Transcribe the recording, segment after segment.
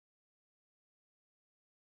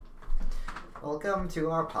Welcome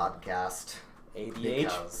to our podcast.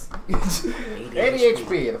 ADHP,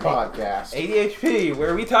 the podcast. ADHP,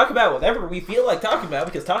 where we talk about whatever we feel like talking about,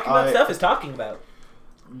 because talking about stuff is talking about.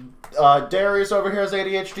 Darius over here has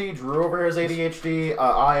ADHD, Drew over here has ADHD,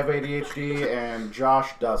 I have ADHD, and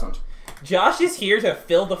Josh doesn't. Josh is here to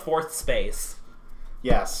fill the fourth space.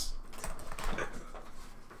 Yes.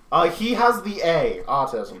 He has the A,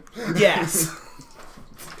 autism. Yes.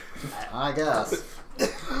 I guess.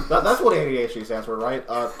 That's what ADHD stands for, right?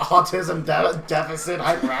 Autism Deficit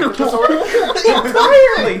Hyperactive Disorder?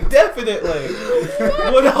 Entirely, definitely.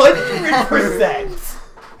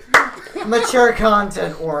 100%. Mature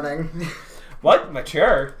content warning. What?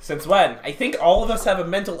 Mature? Since when? I think all of us have a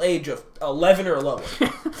mental age of 11 or lower.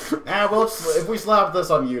 Well, if we slap this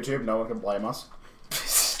on YouTube, no one can blame us.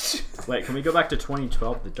 Wait, can we go back to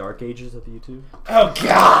 2012, the dark ages of YouTube? Oh,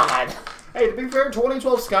 God. Hey, to be fair,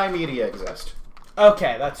 2012 Sky Media exist.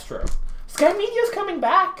 Okay, that's true. Sky Media's coming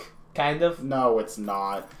back. Kind of. No, it's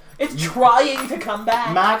not. It's trying to come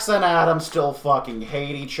back. Max and Adam still fucking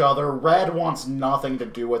hate each other. Red wants nothing to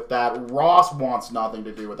do with that. Ross wants nothing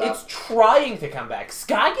to do with that. It's trying to come back.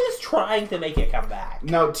 Sky is trying to make it come back.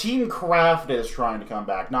 No, Team Crafted is trying to come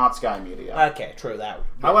back, not Sky Media. Okay, true that.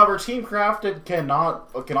 However, Team Crafted can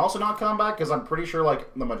also not come back because I'm pretty sure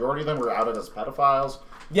like the majority of them were outed as pedophiles.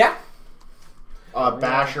 Yeah.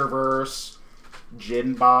 Basherverse,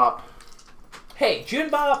 Jinbop. Hey,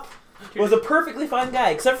 Junbop was a perfectly fine guy,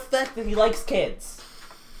 except for the fact that he likes kids.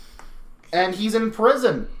 And he's in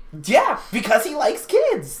prison. Yeah, because he likes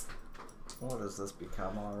kids. What has this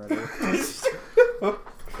become already? The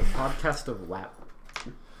podcast of WAP.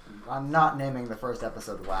 I'm not naming the first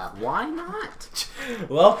episode WAP. Why not?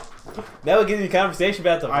 Well, now we'll get into a conversation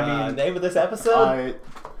about the name of this episode.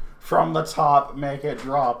 From the top, make it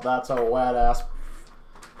drop. That's a wet ass.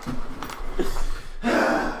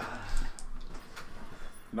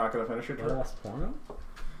 Not gonna finish it, Drew? Last porno?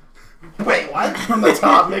 Wait, what? From the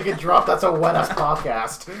top, make it drop. That's a wet ass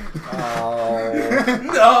podcast.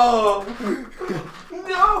 Oh.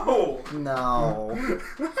 No! No.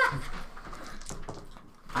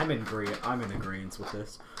 I'm in agreement with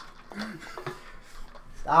this.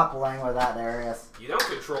 Stop playing with that, Darius. You don't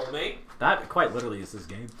control me. That quite literally is his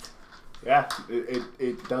game. Yeah,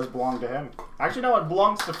 it does belong to him. Actually, no, it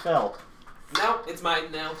belongs to Phil. No, it's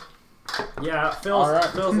mine now. Yeah, Phil's Alright.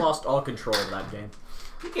 Phil's lost all control of that game.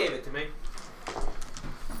 He gave it to me.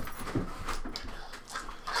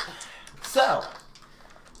 So.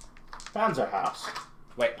 Panzer House.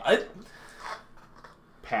 Wait, what?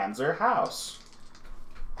 Panzer House.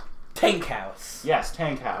 Tank House. Yes,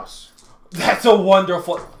 Tank House. That's a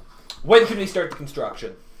wonderful... When can we start the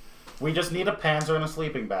construction? We just need a Panzer and a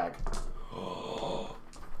sleeping bag.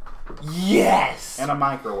 Yes! And a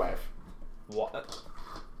microwave. What?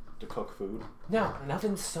 To cook food. No,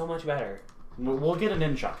 nothing's so much better. We'll get an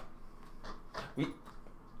Ninja.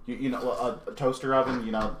 You know, a toaster oven,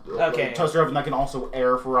 you know, Okay. a toaster oven that can also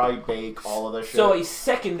air fry, bake, all of this shit. So a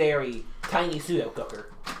secondary tiny pseudo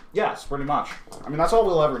cooker. Yes, pretty much. I mean, that's all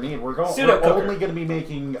we'll ever need. We're Pseudo cooker. only going to be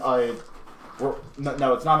making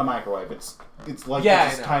no, it's not a microwave. It's like Yeah,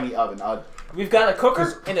 this I know. tiny oven. We've got a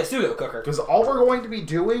cooker and a pseudo cooker. Because all we're going to be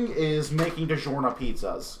doing is making DiGiorno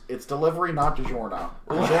pizzas. It's delivery, not DiGiorno.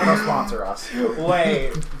 DiGiorno sponsor us.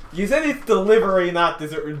 Wait, you said it's delivery, not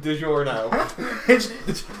DiGiorno.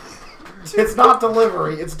 It's not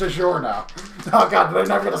delivery, it's DiGiorno. Oh god, they're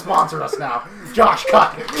never going to sponsor us now. Josh,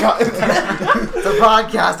 cut! It's a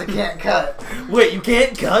podcast I can't cut. Wait, you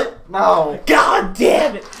can't cut? No. God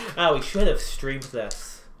damn it! Oh, we should have streamed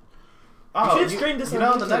this. Oh, should have streamed this you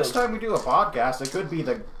on know, the YouTube. next time we do a podcast, it could be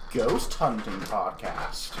the ghost hunting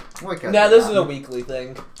podcast. We could No, do this that. is a weekly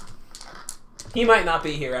thing. He might not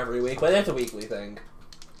be here every week, but it's a weekly thing.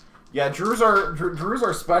 Yeah, Drew's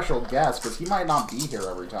our special guest, because he might not be here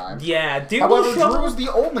every time. Yeah, dude. However, Show Drew's the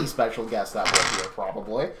only special guest that will be here,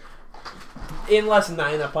 probably. unless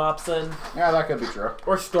Nina pops in, Yeah, that could be true.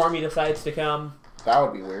 or Stormy decides to come. That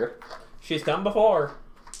would be weird. She's come before.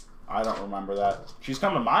 I don't remember that. She's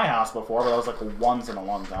come to my house before, but that was like once in a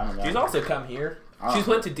long time ago. She's also come here. Oh. She's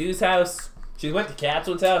went to Dew's house. She's went to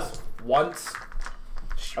Catswood's house once.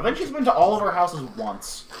 I think she's been to all of our houses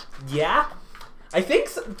once. Yeah, I think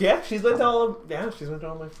so. Yeah, she's went to all of. Yeah, she's went to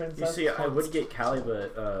all my friends' You houses see, I once. would get Callie,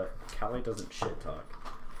 but Callie doesn't shit talk.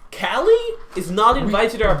 Callie is not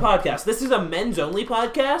invited to our podcast. This is a men's only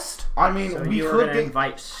podcast. I mean, So we you were could gonna get...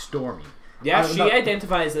 invite Stormy. Yeah, no.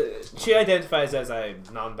 identifies as a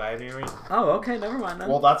non-binary. Oh, okay, never mind then.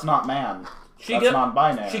 Well, that's not man. She That's go-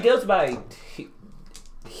 non-binary. She goes by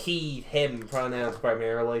he, him pronouns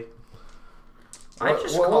primarily.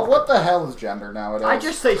 What the hell is gender nowadays? I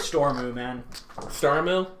just say Stormu, man.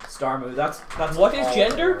 Starmu? Starmu. That's What is all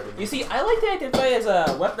gender? already. You see, I like to identify as a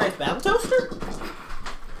weaponized battle toaster.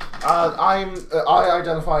 I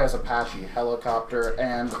identify as Apache helicopter,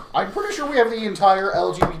 and I'm pretty sure we have the entire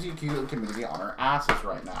LGBTQ community on our asses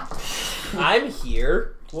right now. I'm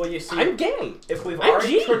here. Well, you see, I'm gay. if we've I'm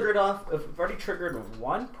already G. triggered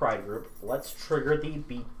one pride group, let's trigger the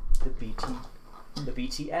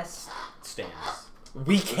BTS stands.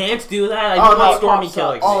 We can't do that. I Oh, don't want no, Stormy K-pop's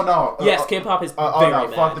killing Oh me. no! Yes, K-pop is Oh very no!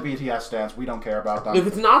 bad. Fuck the BTS stance. We don't care about them. If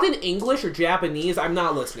it's not in English or Japanese, I'm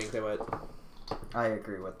not listening to it. I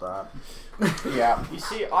agree with that. Yeah. You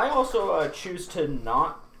see, I also choose to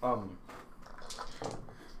not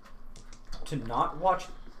watch.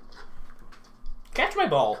 Catch my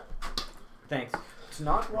ball. Thanks. To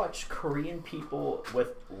not watch Korean people with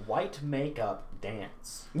white makeup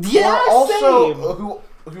dance. Yeah, Or also,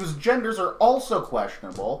 same. whose genders are also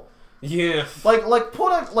questionable. Yeah. Like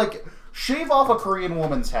shave off a Korean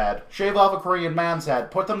woman's head, shave off a Korean man's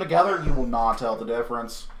head, put them together, you will not tell the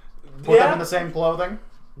difference. Put them in the same clothing.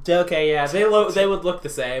 Okay, yeah, they would look the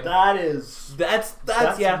same. That's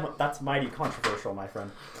Yeah. That's mighty controversial, my friend.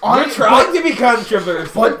 You're trying to be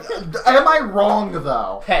controversial. But am I wrong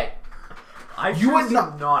though? Hey, You would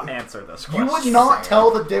not answer this You would not tell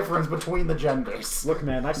the difference between the genders. Look,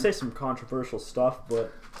 man, I say some controversial stuff,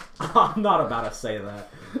 but I'm not about to say that.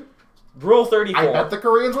 Rule 34. I bet the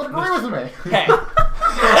Koreans would agree with me. Hey.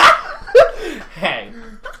 Hey.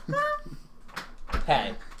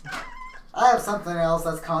 Hey. I have something else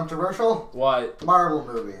that's controversial. What? Marvel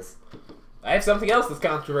movies. I have something else that's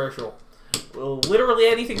controversial. Well, literally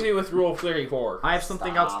anything to do with Rule 34. I have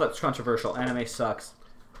something else that's controversial. Anime sucks.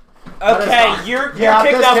 Okay, you're Yeah,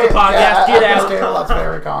 kicked this off the table- podcast. yeah, Get at this out. table, that's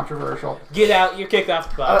very controversial. Get out. You're kicked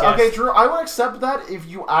off the podcast. Okay, Drew, I would accept that if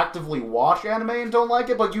you actively watch anime and don't like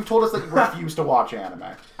it, but you've told us that you refuse to watch anime.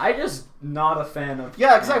 I just not a fan of.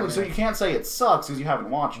 Yeah, exactly. anime. So you can't say it sucks because you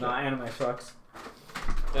haven't watched No, it. anime sucks.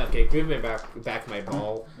 Okay, give me back my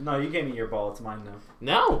ball. No, you gave me your ball. It's mine now.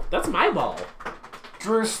 No, that's my ball.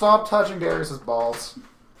 Drew, stop touching Darius's balls.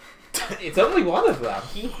 It's only one of them.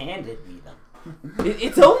 He handed me them.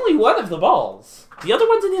 It's only one of the balls. The other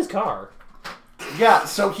one's in his car. Yeah,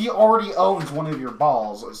 so he already owns one of your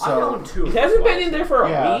balls. I So own two. It of hasn't his been in balls. there for a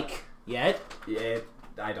Yeah. week yet. Yeah,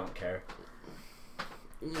 I don't care.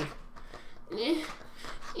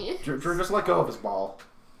 Drew, just let go of his ball.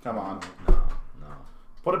 Come on, No.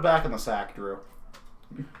 put it back in the sack, Drew.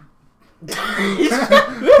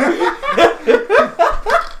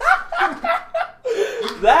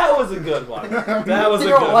 That was a good one. That was a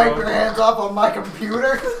You good don't wipe one. your hands off on my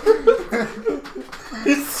computer?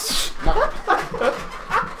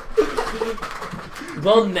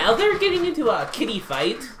 Well, now they're getting into a kitty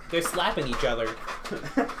fight. They're slapping each other.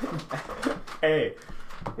 Hey,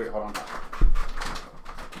 Wait, hold on.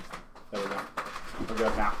 There we go. We're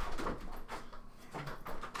good now.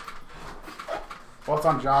 What's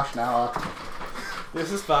on Josh now?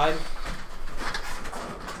 This is fine.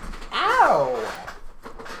 Ow!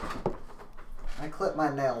 I clipped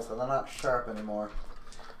my nails and they're not sharp anymore.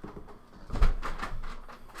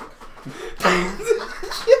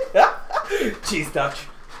 Cheese Dutch.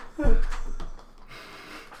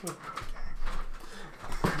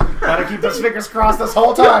 Gotta keep those fingers crossed this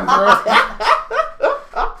whole time, Drew.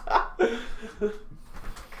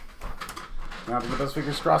 Gotta keep those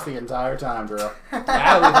fingers crossed the entire time, Drew. Wow, we've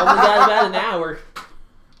only got about an hour.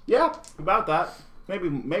 Yeah, about that. Maybe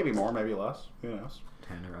more, maybe less. Who knows?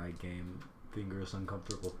 Tanner, I game. Fingers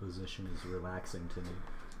uncomfortable position is relaxing to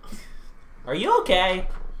me. Are you okay?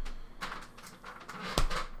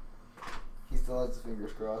 He still has his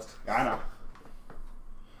fingers crossed. I know.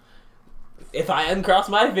 If I uncross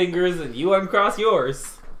my fingers and you uncross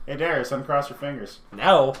yours. Hey, Darius, uncross your fingers.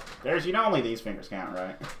 No. Darius, you know only these fingers count,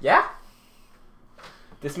 right? Yeah?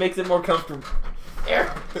 This makes it more comfortable.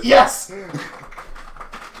 There. Yes!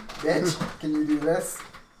 Bitch, can you do this?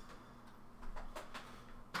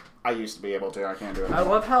 I used to be able to. I can't do it I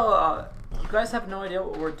anymore. love how you guys have no idea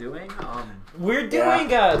what we're doing. We're doing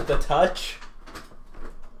the touch.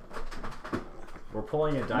 We're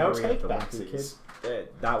pulling a No diary take of the backsies. Lucky Kid.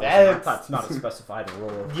 That's not a specified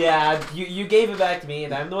rule. Yeah, you gave it back to me,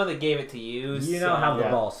 and I'm the one that gave it to you. You so- know how the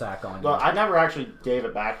Yeah. ball sack on you. Well, I never actually gave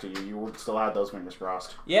it back to you. You still had those fingers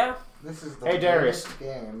crossed. Yeah? This is the Hey, Darius. weirdest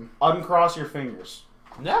game. Uncross your fingers.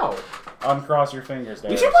 No. Uncross your fingers, We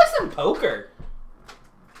Darius. should play some poker.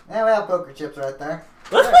 Yeah, we have poker chips right there.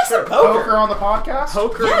 Let's Yeah, play sure. some poker. Poker on the podcast?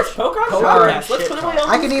 Poker. Yes, poker on the Poker podcast. and Let's shit put away talk.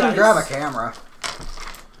 all I these can even dice. grab a camera.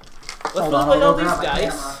 Let's Hold not on, wait I'll all these grab my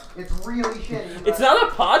guys. camera. It's really shitty. It's not a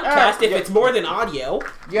podcast if yeah. it's more than audio.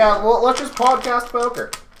 Yeah, well, let's just podcast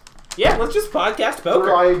poker. Yeah, let's just podcast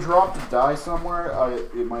poker. I dropped a die somewhere.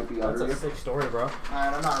 It might be That's under a you. sick story, bro.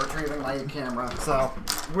 Alright, I'm not retrieving my camera, so.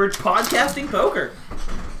 We're podcasting poker.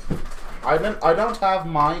 I don't have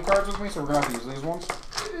my cards with me, so we're gonna have to use these ones.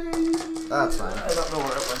 That's fine. I don't know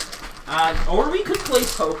where it went. Or we could play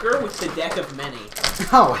poker with the deck of many.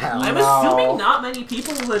 Oh, hell. I'm No. assuming not many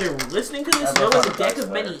people that are listening to this Yeah, know that's what a not deck of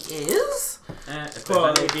the many best is. If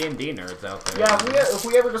But- there's any D&D nerds out there. Yeah, if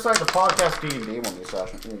we ever decide to podcast D&D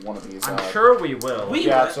one of these, I'm sure we will. We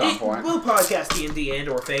Yeah, at some point. will podcast D&D and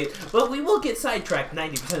or Fate, but we will get sidetracked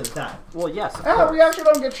 90% of the time. Well, yes, of Yeah, course. we actually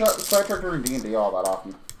don't get sidetracked during D&D all that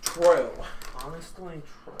often. True. Honestly,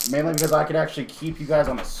 true. Mainly because I could actually keep you guys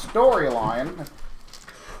on a storyline.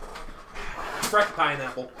 Freck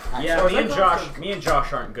pineapple. Yeah, Or me and is that Josh, not- me and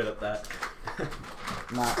Josh aren't good at that.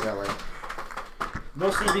 Not really.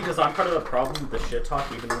 Mostly because I'm part of the problem with the shit talk,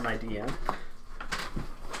 even when I DM.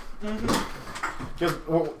 Because,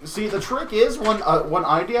 well, see, the trick is when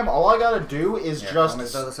I DM, all I gotta do is Yeah, just want me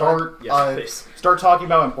to throw this start Yes, please. start talking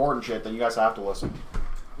about important shit that you guys have to listen.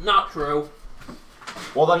 Not true.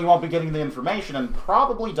 Well, then you won't be getting the information and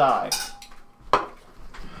probably die.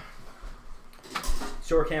 It's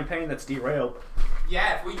your campaign that's derailed.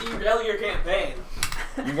 Yeah, if we derail your campaign.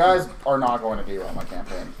 You guys are not going to derail my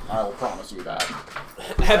campaign. I will promise you that.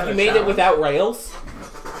 Have you made it without rails?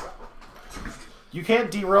 You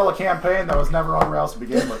can't derail a campaign that was never on rails to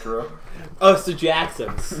begin with, Drew. Oh, so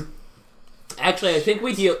Jackson's. Actually, I think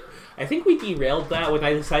we derailed that when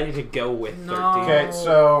I decided to go with 13. Okay,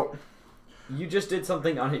 so You just did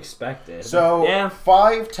something unexpected. Yeah.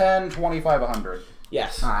 5, 10, 25, 100.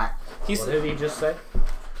 Yes. Alright. He's, What did he just say?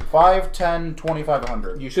 5, 10, 25,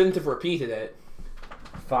 100. you shouldn't have repeated it.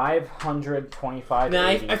 525. Nah,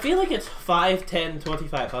 80. I feel like it's 5, 10,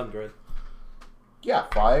 2500. Yeah,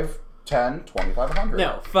 5, 10, 25, 100.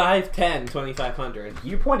 No, 5, 10, 2500.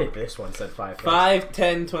 You pointed this one, said 5. 5,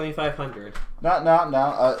 10, 2500.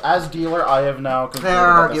 No. As dealer, I have now concluded They're that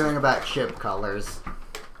arguing about chip colors.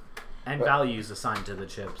 And values assigned to the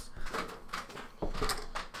chips.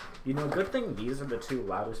 You know, good thing these are the two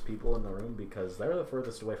loudest people in the room because they're the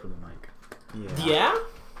furthest away from the mic. Yeah?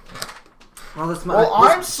 Well, this might. Well,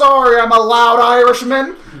 I'm sorry, I'm a loud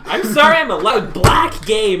Irishman. I'm sorry I'm a loud black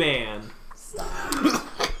gay man.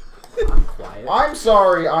 I'm quiet. I'm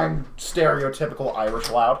sorry, I'm stereotypical Irish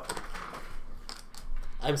loud.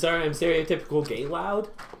 I'm sorry I'm stereotypical gay loud.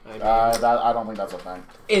 I mean, I don't think that's a thing.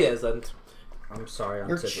 it isn't. I'm sorry. I'm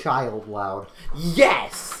You're typical. child loud.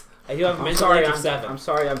 Yes! I do have a I'm mental sorry. age of 7. I'm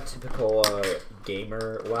sorry. I'm typical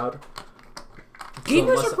gamer loud. Gamers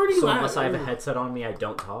unless, are pretty so loud. unless I have a headset on me, I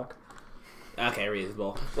don't talk. Okay,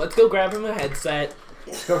 reasonable. Let's go grab him a headset.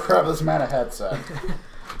 Let's go grab this man a headset.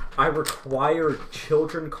 I require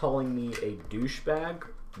children calling me a douchebag,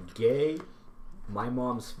 gay, my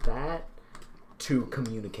mom's fat, to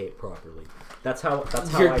communicate properly. That's how.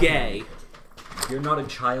 You're I gay. communicate. You're not a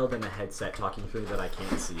child in a headset talking to me that I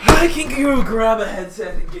can't see. I can go grab a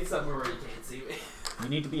headset and get somewhere where you can't see me. You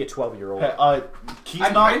need to be a 12-year-old. Hey, he's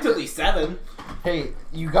I'm not. mentally 7. Hey,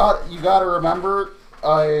 you gotta remember,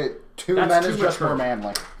 2 That's men too is just mature. more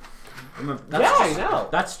manly. Yeah, I know.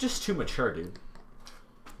 That's just too mature, dude.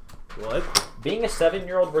 What? Being a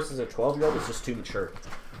 7-year-old versus a 12-year-old is just too mature.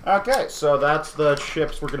 Okay, so that's the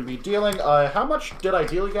chips we're gonna be dealing. How much did I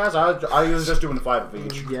deal, you guys? I was just doing 5 of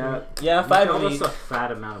each. Yeah. Yeah, 5 You of got us each. a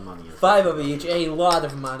fat amount of money. 5 of each. A lot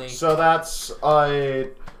of money. So that's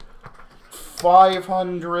 500,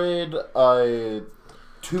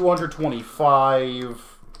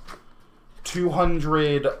 225,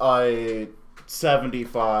 200,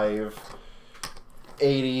 75,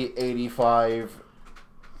 80, 85,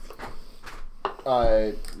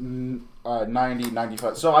 90,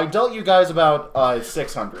 95. So I dealt you guys about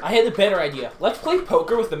 600. I had a better idea. Let's play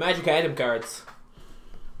poker with the magic item cards.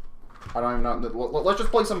 I don't even know. Let's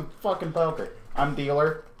just play some fucking poker. I'm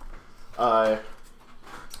dealer.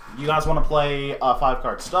 You guys want to play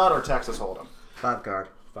 5-card stud or Texas Hold'em? 5 card.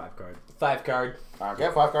 5 card. 5 card. Okay,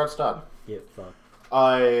 5-card stud. Get fucked.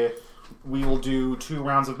 We will do 2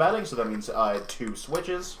 rounds of betting, so that means 2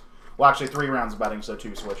 switches. Well, actually 3 rounds of betting, so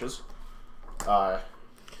 2 switches.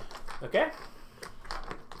 Okay.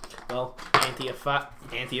 Well, ante of 5.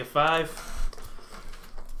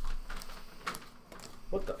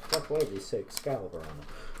 What the fuck? Why did they say Excalibur on it?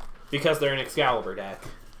 Because they're an Excalibur deck.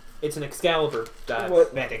 It's an Excalibur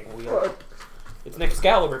What? betting wheel. It's an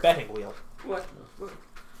Excalibur betting wheel. What?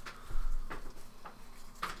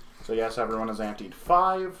 So yes, everyone is anteed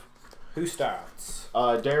 5. Who starts?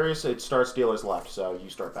 Darius, it starts dealer's left, so you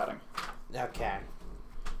start betting. Okay.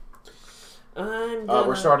 I'm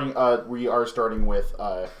We're starting. We are starting with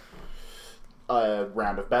a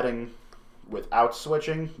round of betting without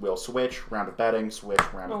switching. We'll switch round of betting, switch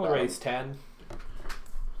round of I'll betting. raise 10.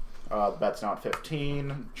 Bet's now at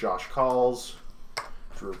 15. Josh calls.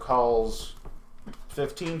 Drew calls.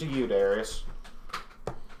 15 to you, Darius.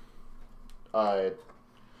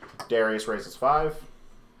 Darius raises 5.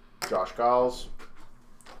 Josh calls.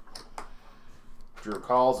 Drew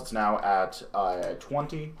calls. It's now at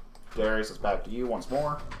 20. Darius is back to you once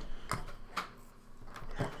more.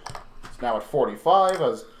 It's now at 45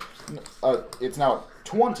 as it's now at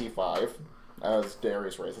 25 as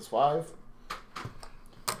Darius raises 5.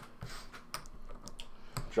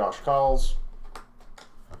 Josh calls.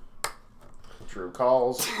 Drew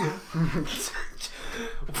calls.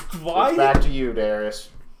 Why? It's back to you, Darius.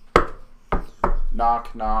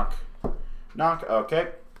 Knock, knock, knock. Okay.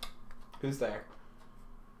 Who's there?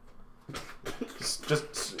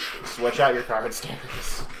 Just switch out your cards,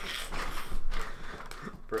 Darius.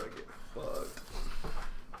 Bro, get fucked.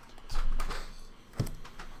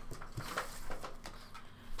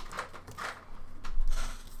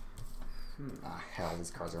 Ah, hell,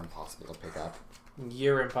 these cards are impossible to pick up.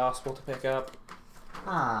 You're impossible to pick up.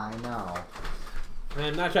 Ah, I know.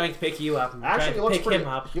 I'm not trying to pick you up. I'm Actually, he trying to looks pick pretty. him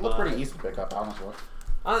up. He looks but- pretty easy to pick up,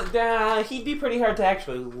 honestly. He'd be pretty hard to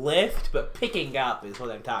actually lift, but picking up is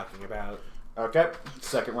what I'm talking about. Okay.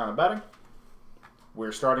 Second round of betting.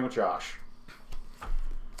 We're starting with Josh.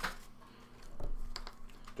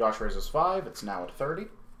 Josh raises 5. It's now at 30.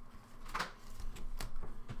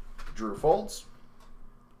 Drew folds.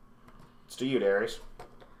 It's to you, Darius.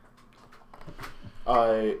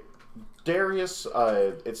 Darius,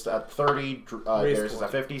 it's at 30. Raise Darius is 20.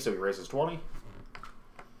 at 50, so he raises 20.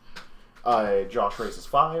 Josh raises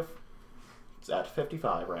 5. It's at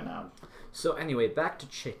 55 right now. So anyway, back to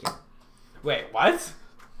chicken. Wait, what?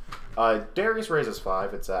 Darius raises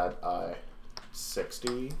 5. It's at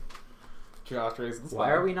 60. Josh raises Why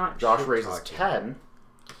are we not? Josh shit raises talking? 10.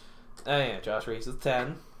 Oh yeah, Josh raises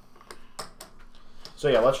 10. So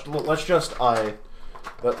yeah, let's just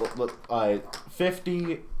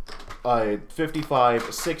 50,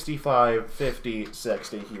 55, 65, 50,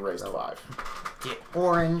 60. He raised 5. Yeah.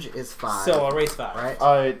 Orange is 5. So I'll raise 5.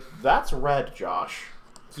 right? That's red, Josh.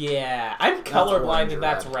 Yeah, I'm colorblind orange or and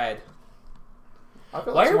that's red. red. I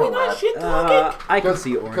feel Why it's are we more not red. shit talking? I can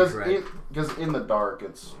see orange red. Because in the dark,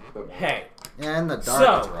 it's a bit more. Hey, Yeah, in the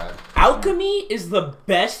dark it's so red. alchemy is the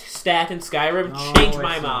best stat in Skyrim. No, Change it's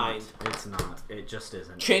my not. mind. It's not. It just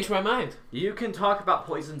isn't. Change my mind. You can talk about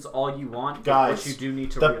poisons all you want, Guys, but you do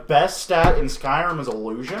need to. the best stat in Skyrim is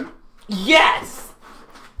illusion. Yes!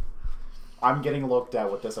 I'm getting looked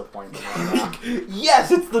at with disappointment right now. Yes,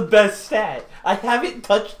 it's the best stat. I haven't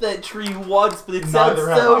touched that tree once, but it sounds Neither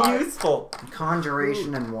have so I. useful.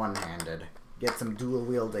 Conjuration and one-handed. Get some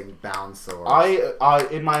dual-wielding bound swords. I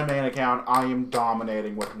in my main account, I am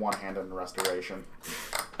dominating with one-handed and restoration.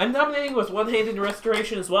 I'm dominating with one-handed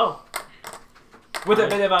restoration as well. With a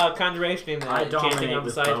bit of conjuration and I chanting dominate on the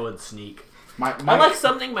with side. bow and sneak. I like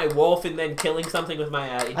summoning my wolf and then killing something with my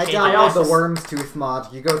I enchanted download also- the Worm's Tooth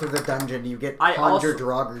mod. You go through the dungeon, you get I Conjure also-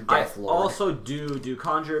 Draugr I Death Lord. also do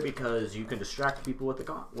conjure because you can distract people with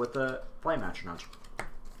the flame atronach.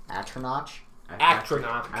 Atronach?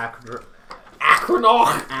 Acronach. Acronach.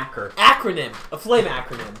 Acronach. Acker. Acronym. A flame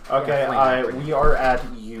acronym. Okay, Yeah, flame we are at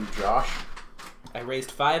you, Josh. I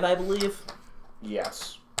raised 5, I believe.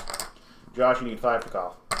 Yes. Josh, you need 5 to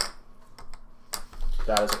call.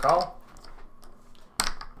 That is a call.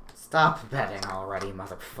 Stop betting already,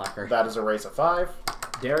 motherfucker. That is a raise of 5.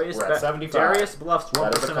 Darius, We're at 75. Darius bluffs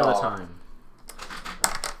That is a 1% of the call. time.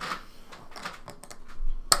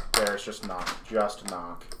 There's just knock. Just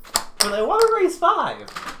knock. But I want to raise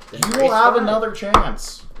 5. You will have another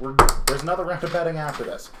chance. There's another round of betting after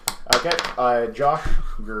this. Okay, Josh,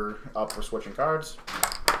 you're up for switching cards.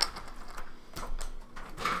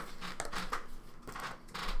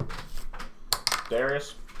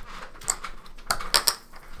 Darius.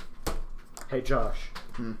 Hey, Josh.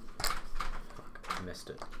 Fuck, I missed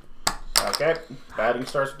it. Okay, batting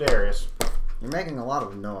starts with Darius. You're making a lot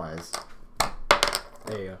of noise.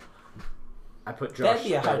 There you go. I put Josh. That'd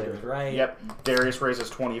be 100, right? Yep, Darius raises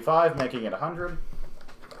 25, making it 100.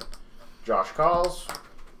 Josh calls.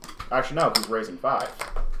 Actually, no, he's raising 5.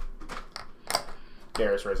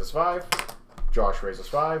 Darius raises 5. Josh raises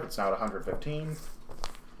 5. It's now at 115.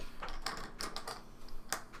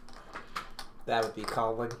 That would be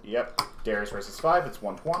calling. Yep, Darius raises 5. It's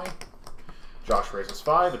 120. Josh raises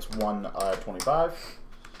 5. It's 125.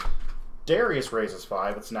 Darius raises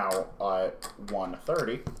 5. It's now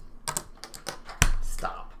 130.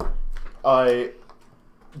 Stop.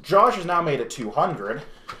 Josh is now made at 200,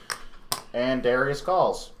 and Darius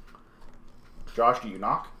calls. Josh, do you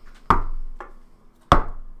knock?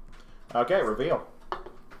 Okay, reveal.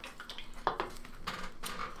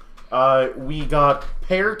 We got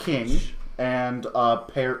pair king and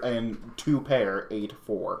pair and 2 pair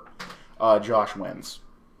 8-4. Josh wins.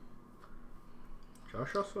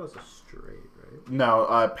 Josh also has a straight, right?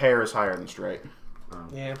 No, pair is higher than straight.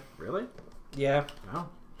 Yeah. Really? Yeah. No.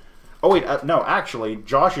 Oh wait, no. Actually,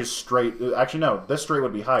 Josh is straight. Actually, no. This straight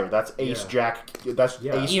would be higher. That's ace Yeah. jack. That's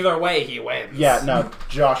Yeah. ace. Either way, he wins. Yeah, no.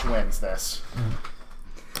 Josh wins this.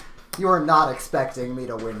 You were not expecting me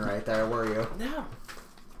to win right there, were you? No.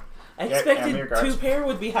 I Yeah, hand me expected your cards. 2 pair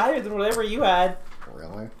would be higher than whatever you had.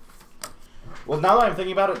 Really? Well, now that I'm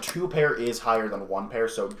thinking about it, 2 pair is higher than 1 pair.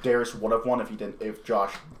 So Darius would have won if he didn't. If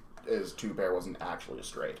Josh is 2 pair wasn't actually a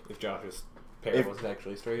straight. If Josh's pair If- wasn't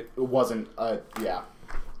actually straight. It wasn't. Yeah.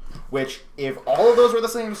 Which, if all of those were the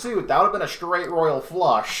same suit, that would have been a straight royal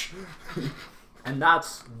flush. And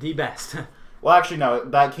that's the best. Well, actually, no.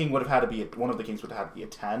 That king would have had to be one of the kings would have had to be a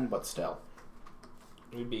 10, but still,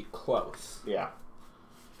 It would be close. yeah.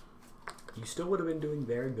 You still would have been doing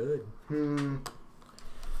very good.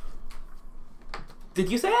 Did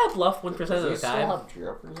you say I bluff 1% of the Does he time? still have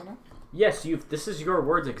jokers in it? Yes, this is your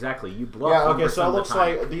words exactly. You bluff. Yeah. Okay. 1% So it of the looks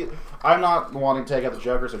time. like I'm not wanting to take out the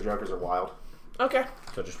jokers. So jokers are wild. Okay.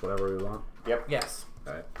 So just whatever we want. Yep. Yes.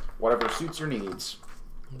 Alright. Whatever suits your needs.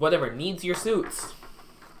 Whatever needs your suits.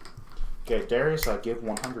 Okay, Darius, I give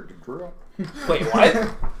 100 to Drew. Wait, what?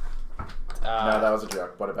 No, that was a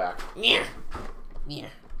joke. Put it back. Yeah. Yeah.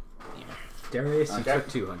 Yeah. Darius, you Okay. took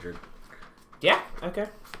 200. Yeah, okay.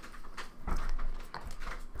 I'm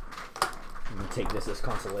gonna take this as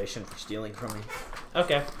consolation for stealing from me.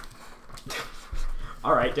 Okay.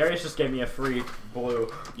 Alright, Darius just gave me a free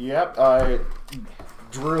blue. Yep.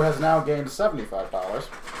 Drew has now gained $75.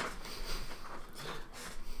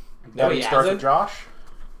 No, That he starts hasn't? with Josh.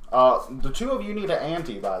 The 2 of you need an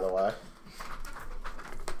ante, by the way.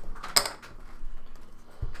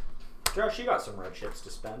 Josh, you got some red chips to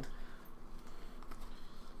spend.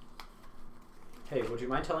 Hey, would you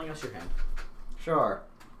mind telling us your hand? Sure.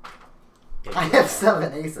 Okay, I have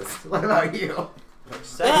 7 aces. What about you?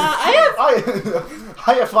 Seven.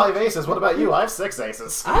 I have 5 aces. What about you? I have 6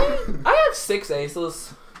 aces. I have 6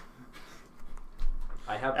 aces.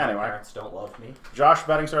 I have Anyway. my parents don't love me. Josh,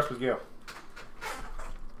 betting starts with you.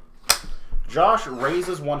 Josh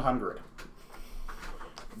raises 100.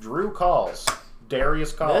 Drew calls.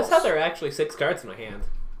 Darius calls. Notice how there are actually 6 cards in my hand.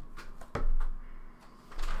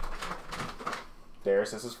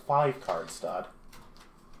 Darius, this is 5 card stud.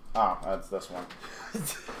 Oh, that's this one.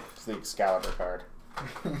 It's the Excalibur card.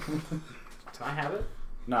 Can I have it?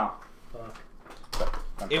 No. Fuck.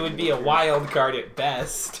 It would be a wild card at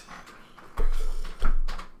best.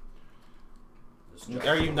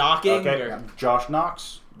 Are you knocking? Okay, Or? Josh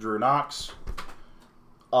knocks. Drew knocks.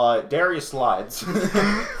 Darius slides.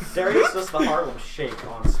 Darius does the Harlem Shake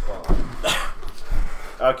on spot.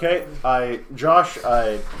 Okay, Josh,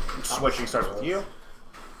 switching starts with you.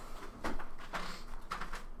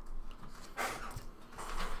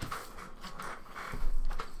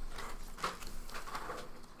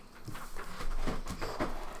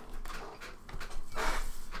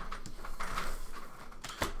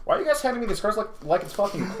 Why are you guys handing me these cards like it's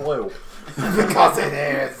fucking Clue? Because it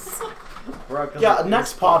is. Yeah,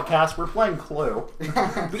 next podcast we're playing Clue.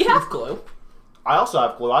 We have Clue. I also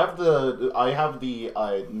have Clue. I have the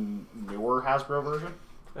newer Hasbro version.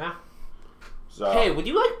 Yeah. So Hey, would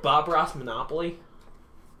you like Bob Ross Monopoly?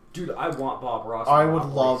 Dude, I want Bob Ross. I would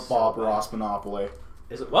Monopoly love so Bob bad. Ross Monopoly.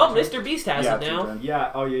 Is it Well, working? Mr. Beast has Yeah, it now. it's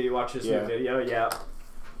Yeah. Oh yeah, you watch his Yeah. new video. Yeah.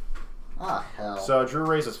 Ah, hell. So Drew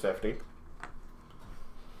raises 50.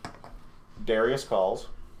 Darius calls.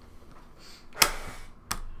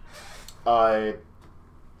 That'd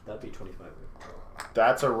be 25.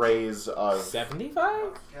 That's a raise of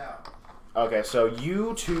 75? okay. So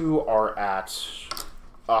you two are at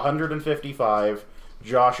 155.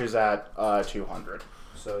 Josh is at 200.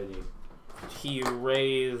 So you need He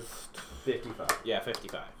raised... 55. Yeah,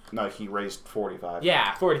 55. No, he raised 45.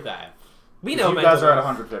 Yeah, 45. We know You mental guys are at health.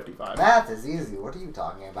 155. Math is easy. What are you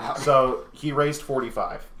talking about? So he raised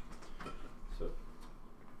 45. So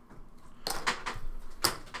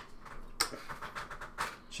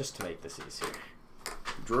just to make this easier.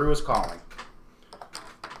 Drew is calling.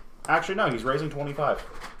 Actually, no, he's raising 25.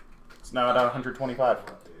 It's now at 125.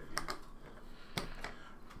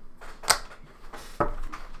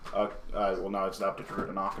 Well, no, it's up to Drew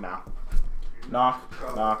to knock now. Knock,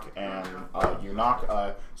 and you knock.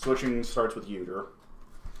 Switching starts with you, Drew.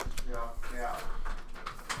 Yeah.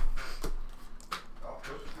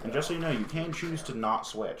 And just so you know, you can choose to not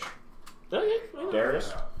switch. Okay. I know.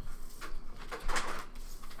 Darius?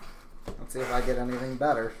 Let's see if I get anything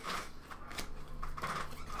better.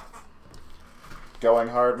 Going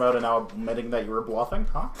hard mode and now admitting that you were bluffing,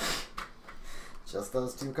 huh? Just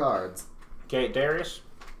those 2 cards. Okay, Darius.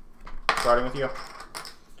 Starting with you.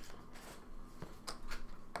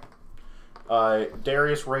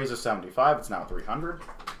 Darius raises 75. It's now 300.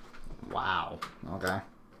 Wow. Okay.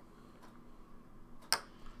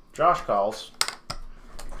 Josh calls.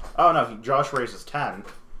 Oh no, Josh raises 10.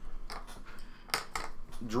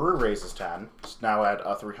 Drew raises 10. It's now at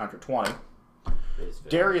 320.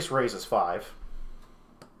 Darius raises 5.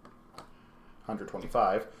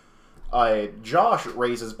 125. Josh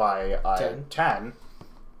raises by 10.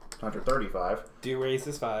 135. Do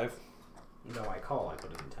raises 5. No, I call. I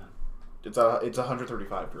put it in 10. It's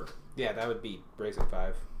 135, Drew. Yeah, that would be raising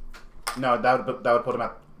 5. No, that would put him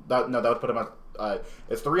at that would put him at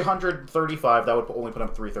it's 335. That would only put him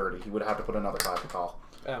at 330. He would have to put another 5 to call.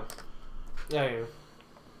 Oh. Yeah.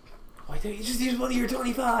 Why don't you just use one of your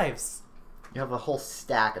 25s? You have a whole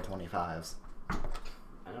stack of 25s. I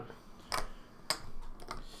don't know.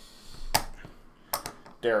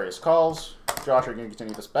 Darius calls. Josh, are you going to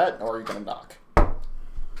continue this bet, or are you going to knock?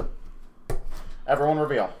 Everyone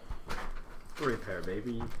reveal. 3 pair,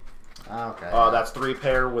 baby. Okay. That's 3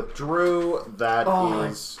 pair with Drew. That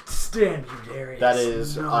is Stand you, Darius. that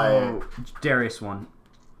is Darius won.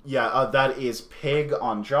 that is pig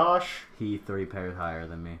on Josh. He 3 pairs higher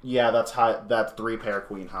than me. Yeah, that's high. That's 3 pair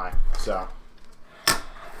queen high. So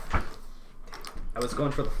I was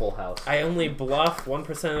going for the full house. I only bluff 1%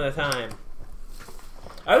 of the time.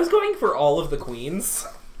 I was going for all of the queens.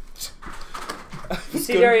 You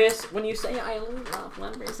see, Darius, when you say I only bluff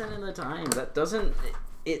 1% of the time, that doesn't...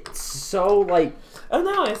 It's so, like... Oh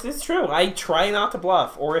no, it's true. I try not to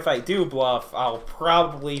bluff, or if I do bluff, I'll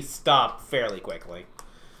probably stop fairly quickly.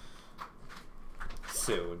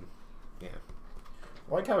 Soon. Yeah.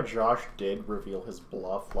 I like how Josh did reveal his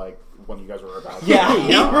bluff, like when you guys were about. Yeah,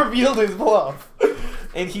 he revealed his bluff,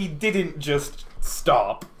 and he didn't just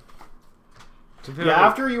stop. Yeah,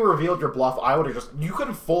 after you revealed your bluff, I would have just... You could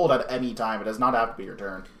have fold at any time. It does not have to be your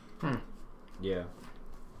turn. Yeah.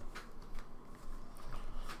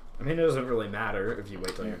 I mean, it doesn't really matter if you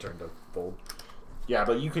wait till your turn to fold. Yeah,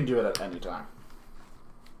 but you can do it at any time.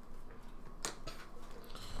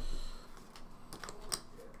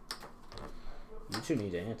 You two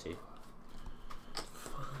need to ante.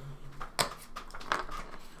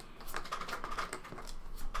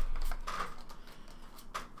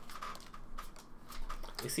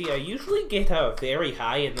 You see, I usually get very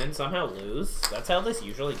high and then somehow lose. That's how this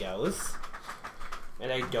usually goes.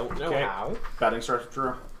 And I don't know Okay. how. Betting starts with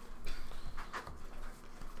Drew.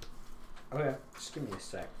 Okay, just give me a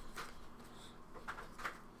sec.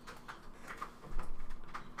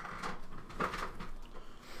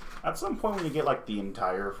 At some point when you get like the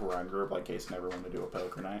entire friend group, like Case and everyone to do a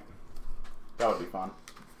poker night, that would be fun.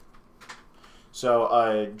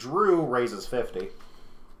 So Drew raises 50.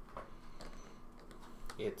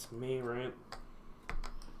 It's me, right?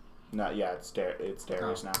 No, yeah, it's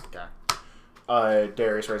Darius now. Okay.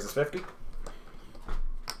 Darius raises 50.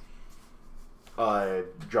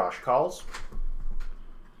 Josh calls.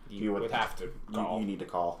 You would have to call. You need to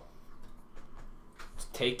call.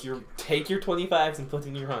 Take your 25s and put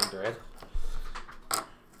in your 100.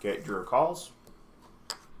 Okay, Drew calls.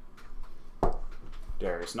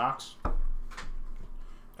 Darius knocks.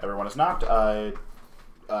 Everyone is knocked.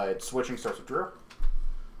 Switching starts with Drew.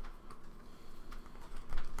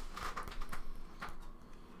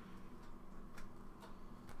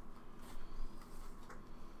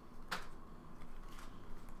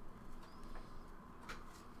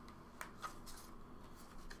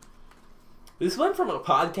 This went from a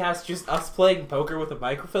podcast, just us playing poker with a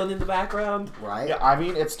microphone in the background. Right? Yeah, I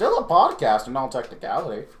mean, it's still a podcast in all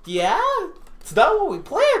technicality. Yeah, it's not what we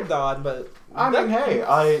planned on, but I mean,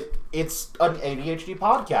 hey, it's an ADHD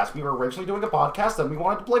podcast. We were originally doing a podcast, then we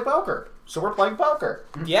wanted to play poker. So we're playing poker.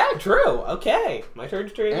 Yeah, true. Okay, my turn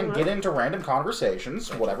to trade. And get into random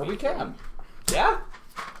conversations, whatever we can. Yeah.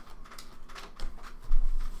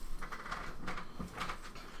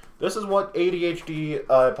 This is what ADHD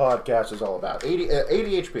podcast is all about.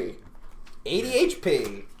 ADHP.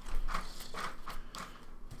 ADHP.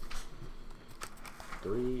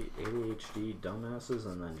 3 ADHD dumbasses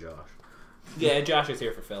and then Josh. Yeah, Josh is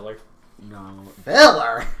here for filler. No.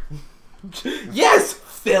 Filler! Yes, If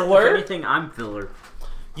filler. anything, I'm filler.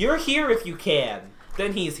 You're here if you can.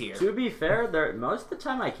 Then he's here. To be fair, most of the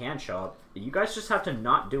time I can show up. You guys just have to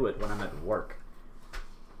not do it when I'm at work.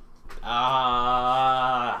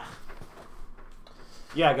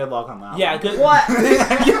 Yeah, good luck on that. Yeah, one. good. What?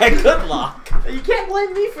 Yeah, good luck. You can't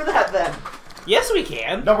blame me for that then. Yes, we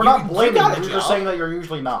can. No, we're not blaming got you. a We're just job. saying that you're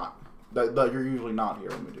usually not. That you're usually not here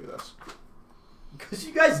when we do this. Because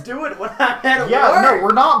you guys do it when I'm at Yeah, work. no,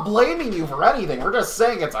 we're not blaming you for anything. We're just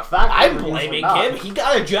saying it's a fact. that I'm you're usually blaming not. him. He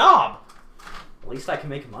got a job. At least I can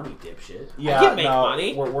make money, dipshit. Yeah, can make no,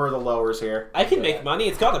 money. We're the lowers here. I can make money.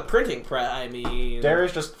 It's got a printing press. I mean.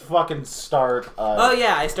 Darius, just fucking start. Oh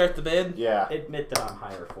yeah, I start the bid. Yeah. Admit that I'm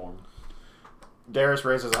higher form. Darius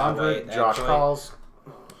raises Oh, 100. wait, Josh actually- calls.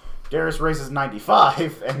 Darius raises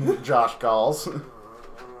 95, and Josh calls.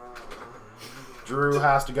 Drew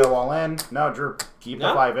has to go all in. No, Drew, keep the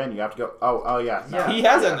No? 5 in. You have to go. Oh yeah. No. He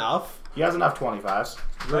has enough. He has enough 25s.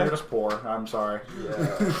 Drew, you're just poor. I'm sorry.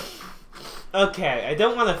 Yeah. Okay, I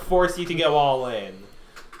don't want to force you to go all in,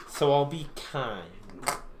 so I'll be kind.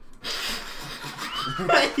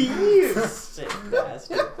 You sick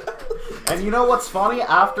bastard. And you know what's funny?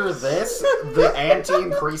 After this, the ante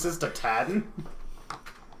increases to 10.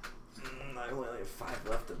 I only have 5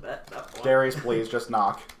 left to bet that one. Darius, please, just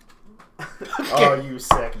knock. Oh, you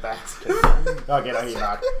sick bastard. Okay, no, he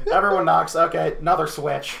knocked. Everyone knocks. Okay, another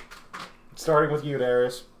switch. Starting with you,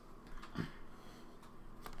 Darius.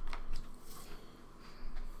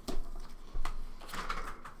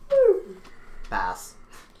 Pass.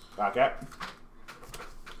 Okay.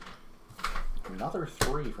 Another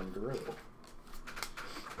 3 from Drew.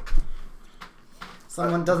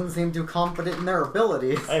 Someone doesn't seem too confident in their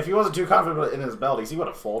abilities. Hey, if he wasn't too confident in his abilities, he would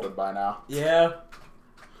have folded by now. Yeah.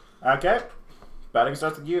 Okay. Betting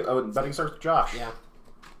starts with you. Oh, betting starts with Josh. Yeah.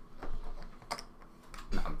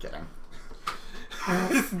 No, I'm kidding.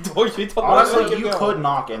 Honestly, you could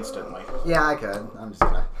knock instantly. Yeah, I could. I'm just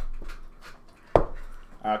gonna.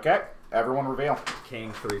 Okay. Everyone reveal.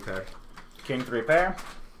 King 3 pair. King 3 pair.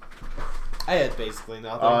 I had basically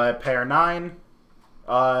nothing. Pair 9.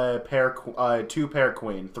 Pair 2 pair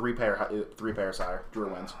queen. 3 pair sire.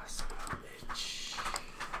 Drew wins.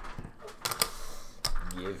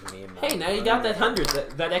 Give me my Hey, now you got that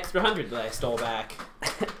 100, that extra 100 that I stole back.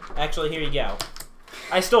 Actually, here you go.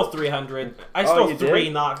 I stole 300. I stole you 3,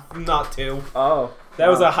 did? not 2. Oh. That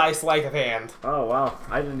was a high sleight of hand. Oh, wow.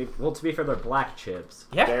 I didn't even... Well, to be fair, they're black chips.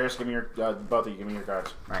 Yeah. Darius, give me your both of you. Give me your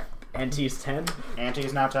cards. Right. NT's 10. Ante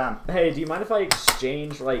is now 10. Hey, do you mind if I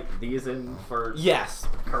exchange, like, these in for Yes.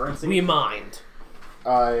 currency? We mind.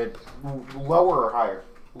 Lower or higher?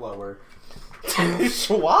 Lower.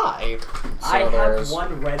 Why? I have there's-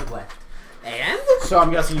 1 red left. And? So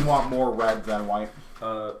I'm guessing you want more red than white.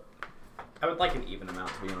 I would like an even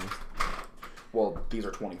amount, to be honest. Well, these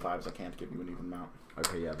are 25s. I can't give you an even amount.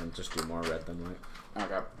 Okay, yeah, then just do more red than white.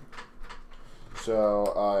 Okay.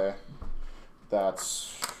 So,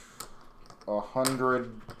 that's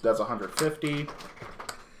 100. That's 150.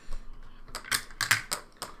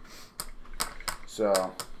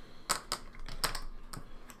 So,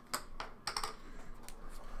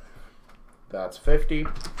 that's 50.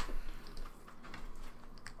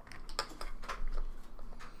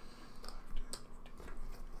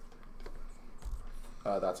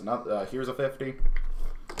 That's another. Here's a 50.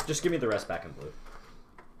 Just give me the rest back in blue.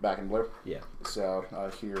 Back in blue. Yeah. So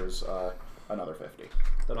here's another 50.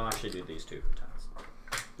 Then I'll actually do these 2 times.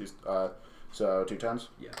 These so 2 10s.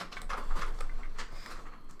 Yeah.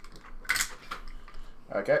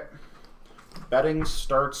 Okay. Betting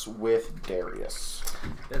starts with Darius.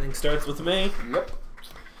 Betting starts with me. Yep.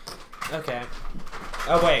 Okay.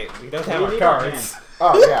 Oh wait, we don't have We our need our cards. hand.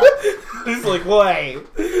 Oh yeah. It's like, wait.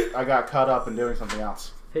 I got caught up in doing something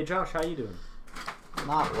else. Hey, Josh, how you doing?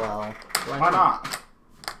 Not well. Why not?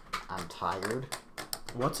 I'm tired.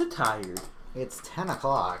 What's a tired? It's 10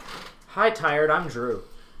 o'clock. Hi, tired. I'm Drew.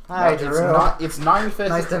 Hi, It's Drew. not. It's 9:50.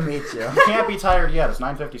 Nice to meet you. You can't be tired yet. It's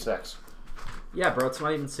 9:56. Yeah, bro, it's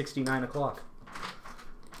not even 69 o'clock.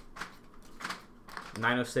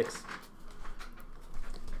 9:06.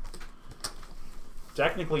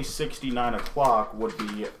 Technically, 69 o'clock would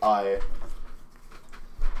be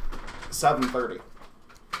 7:30.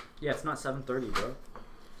 Yeah, it's not 7:30, bro.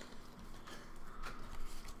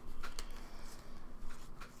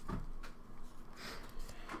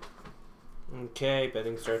 Okay,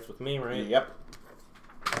 betting starts with me, right? Yep.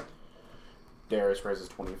 Darius raises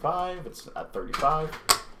 25. It's at 35.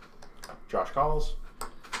 Josh calls.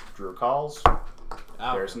 Drew calls.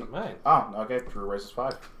 Oh, There's mine. Oh, okay. Drew raises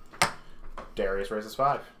 5. Darius raises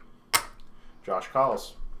 5. Josh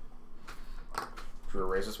calls. Drew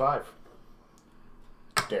raises 5.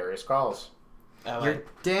 Darius calls. Oh, You're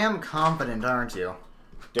damn confident, aren't you?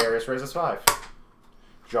 Darius raises 5.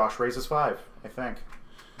 Josh raises 5, I think.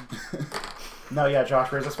 No, yeah,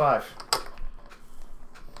 Josh raises 5.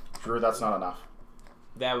 Drew, that's not enough.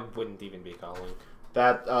 That wouldn't even be calling.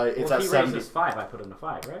 That it's Well, at if he 70. raises 5, I put in a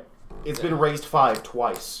 5, right? It's been raised 5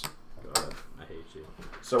 twice. God, I hate you.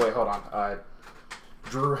 So wait, hold on.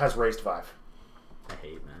 Drew has raised 5. I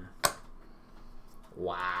hate man.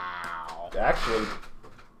 Wow. Actually,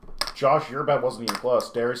 Josh, your bet wasn't even close.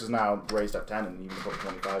 Darius is now raised at 10 and you can put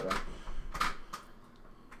 25 in.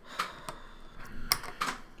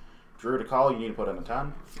 Drew, to call, you need to put in a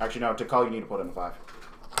 10. Actually, no, to call, you need to put in a 5.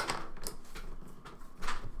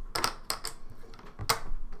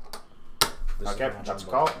 This is Okay, matching that's a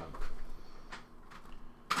well. call.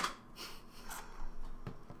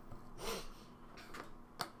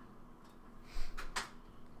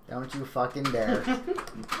 Don't you fucking dare.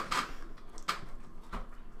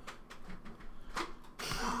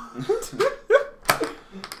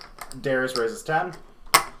 Darius raises 10.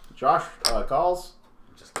 Josh calls.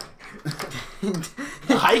 Just kidding.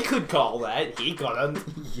 I could call that. He couldn't.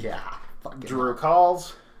 Yeah. Fucking Drew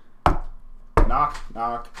calls. Knock,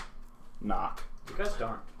 knock, knock. You guys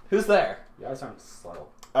don't. Who's there? You guys aren't subtle.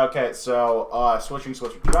 Okay, so switching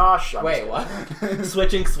switch with Josh. I'm Wait, just what? kidding.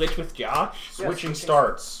 Switching switch with Josh? Switching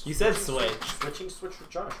starts. You said switch. Switching switch with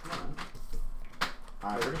Josh. Come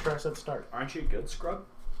on. I'm pretty sure I said start. Aren't you good, scrub?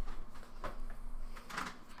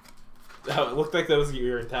 Oh, it looked like that was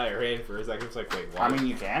your entire hand for a second. It's like, wait, what? I mean,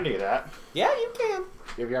 you can do that yeah, you can.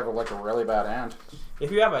 if you have a really bad hand.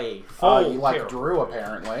 If you have a full You like pair- Drew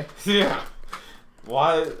apparently. Yeah.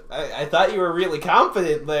 Why? I thought you were really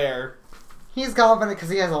confident there. He's confident because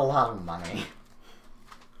he has a lot of money.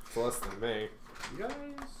 It's less than me. You guys.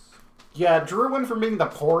 Yeah, Drew went from being the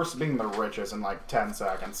poorest to being the richest in like 10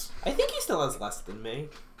 seconds. I think he still has less than me.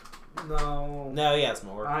 No. No, he has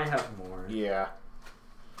more. I have more. Yeah.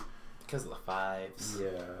 Because of the fives.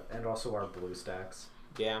 Yeah, and also our blue stacks.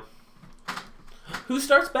 Yeah. Who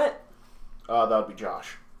starts bet? That would be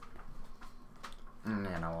Josh. You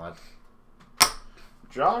know what?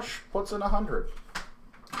 Josh puts in 100.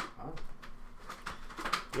 Oh.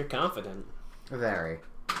 You're confident. Very.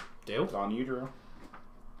 Do? It's on you, Drew.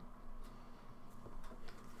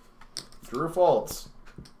 Drew folds.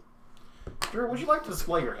 Drew, would you like to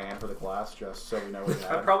display your hand for the class just so we know what you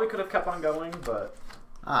I have? probably could have kept on going, but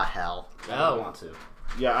Ah, hell. I don't want to.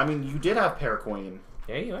 Yeah, I mean, you did have pair queen.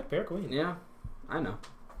 Yeah, you had pair queen. Yeah, I know.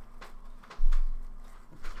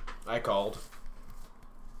 I called.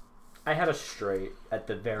 I had a straight at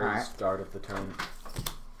the very Alright. start of the turn.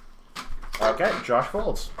 Okay, Josh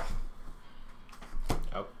folds.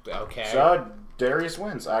 Oh, okay. So, Darius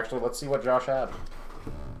wins. Actually, let's see what Josh had.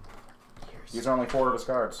 These are only 4 of his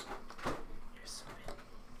cards.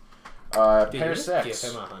 Did Pair you just 6.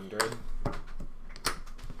 give him 100?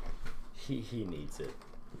 He needs it.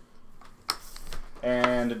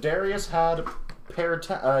 And Darius had pair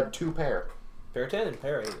 10, 2 pair. Pair 10 and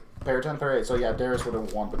pair 8. Pair 10, pair 8. So yeah, Darius would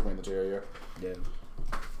have won between the two of you. Yeah.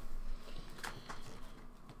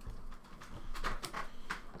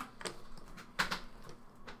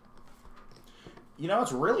 You know,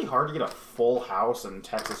 it's really hard to get a full house in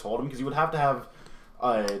Texas Hold'em because you would have to have,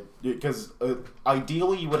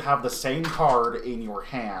 ideally you would have the same card in your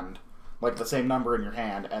hand, like the same number in your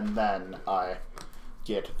hand, and then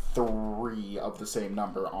get 3 of the same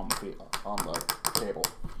number on the table.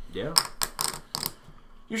 Yeah.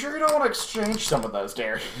 You sure you don't want to exchange some of those,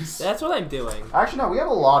 Darius? That's what I'm doing. Actually, no, we have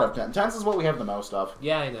a lot of 10. 10s is what we have the most of.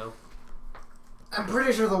 Yeah, I know. I'm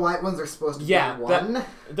pretty sure the white ones are supposed to Yeah, be 1.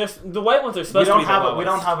 The white ones are supposed to be the lowest. We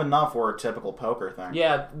don't have enough for a typical poker thing.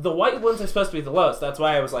 Yeah, the white ones are supposed to be the lowest. That's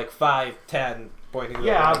why I was like 5, 10, pointing to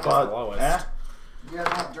Yeah, the but lowest. You guys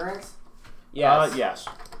want drinks? Yes. Yes.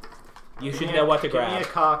 You should know what to Give me grab. a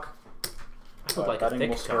cock. I would like a betting thick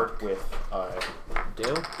will start cock. with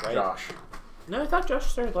Do? Right? Josh. No, I thought Josh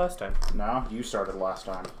started last time. No, you started last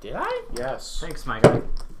time. Did I? Yes. Thanks, my guy.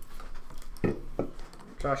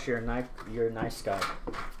 Josh, you're a nice guy.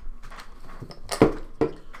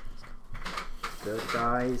 Good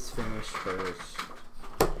guys finish first.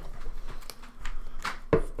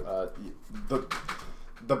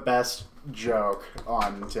 The best joke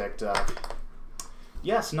on TikTok.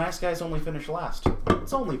 Yes, nice guys only finish last.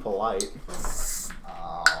 It's only polite.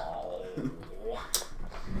 Oh.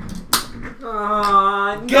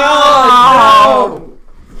 God! No!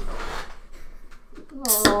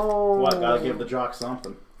 What? Gotta give the jock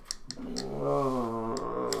something.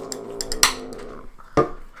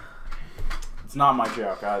 It's not my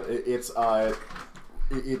joke. It's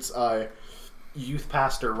youth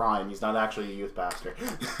pastor Ryan. He's not actually a youth pastor.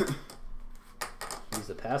 He's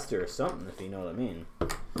a pastor or something, if you know what I mean.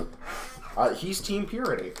 He's Team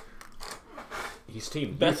Purity. He's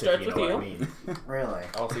team Best youth, if starts you with know what I you. mean. Really?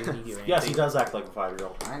 Also, you Yes, he does act like a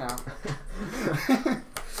 5-year-old. I know.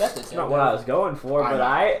 That's That's not what I was going for,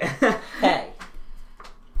 but Hey.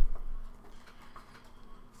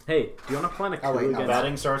 Hey, do you want to plan a coup Oh, wait, no. against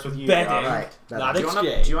Betting starts with you. Betting. Josh. Right. Not Do you wanna-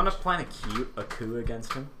 exchange. do you want to plan a coup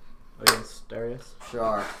against him? Against Darius?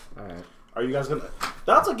 Sure. Alright. Are you guys gonna?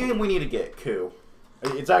 That's a game we need to get. Coup.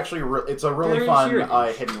 It's actually it's a really Very fun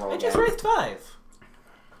serious. hidden roll I game. just raised 5.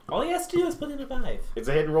 All he has to do is put in a 5 It's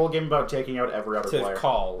a hidden roll game about taking out every other to player.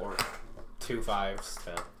 call, or 2 5s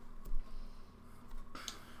to.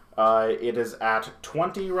 It is at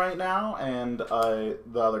 20 right now, and the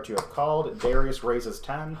other two have called. Darius raises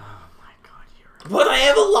 10. Oh my god, you're... But I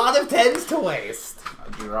have a lot of 10s to waste.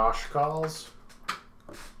 Josh calls.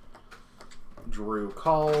 Drew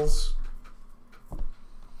calls.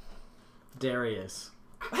 Darius.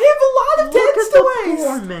 I have a lot of 10s to waste.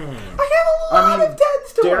 Poor man. I have a lot of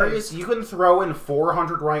 10s to Darius, waste. you can throw in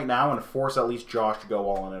 400 right now and force at least Josh to go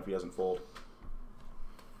all in if he doesn't fold.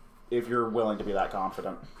 If you're willing to be that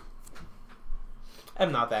confident.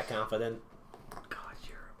 I'm not that confident. God,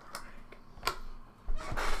 you're a prick.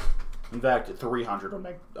 In fact, 300 will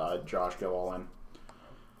make Josh go all in.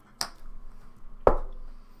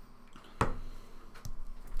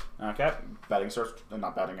 Okay, betting starts.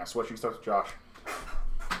 Not betting, switching starts with Josh.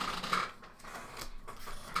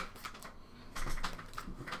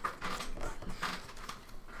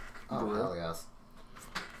 Oh, hell yes.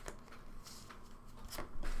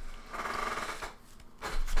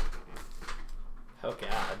 Oh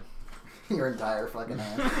god. Your entire fucking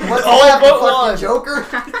hand. What's Oh, left, but you fucking one. Joker?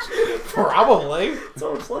 Probably. That's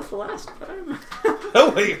all that's left the last time.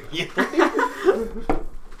 Oh wait.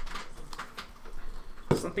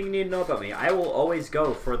 Something you need to know about me. I will always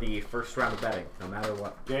go for the first round of betting, no matter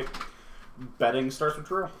what. Okay, betting starts with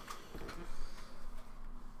Drew.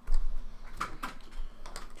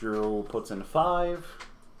 Drew puts in 5.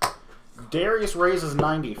 Darius raises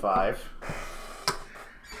 95.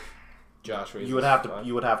 Josh raises You would have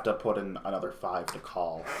to 5. put in another 5 to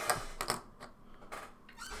call.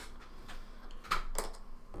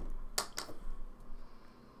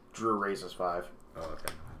 Drew raises 5. Oh,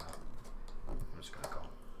 okay. I'm just gonna call.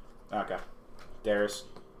 Okay. Darius,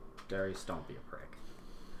 Darius, don't be a prick.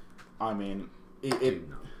 I mean, Dude,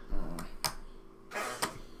 no.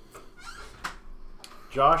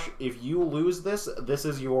 Josh, if you lose this, this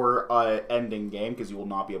is your ending game because you will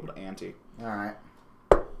not be able to ante. Alright.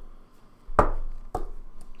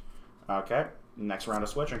 Okay. Next round of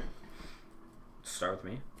switching. Start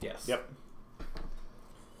with me. Yes. Yep.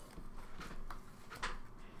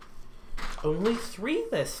 Only 3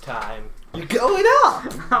 this time. You're going up!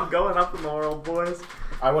 I'm going up in the world, boys.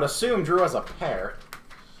 I would assume Drew has a pair.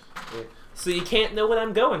 So you can't know what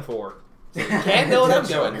I'm going for. So you can't know what I'm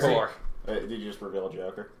going for. Did you just reveal a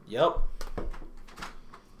Joker? Yep.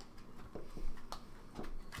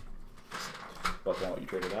 But then what you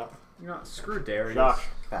traded out? You know, screw Darius. Josh.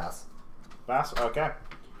 Pass. Pass? Okay.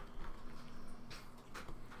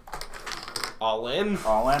 All in.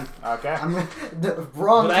 All in. Okay. I'm the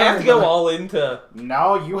wrong But I have to turn, go but- all into.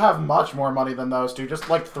 No, you have much more money than those two. Just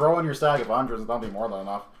like throw in your stack of hundreds and that'll be more than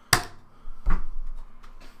enough.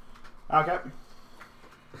 Okay.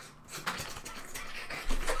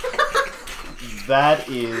 That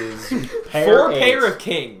is pair 4 pair eight. of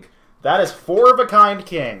king. That is 4 of a kind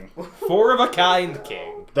king. 4 of a kind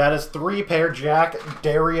king. That is 3 pair jack.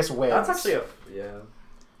 Darius wins. That's actually a... Yeah.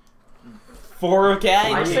 4 of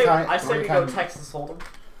kind. I Three say, kind- I say three we go kind- Texas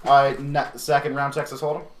Hold'em. Second round Texas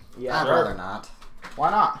Hold'em. Yeah. I'd rather not. Why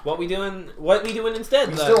not? What we doing instead?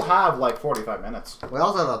 We then? still have like 45 minutes. We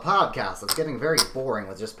also have a podcast that's getting very boring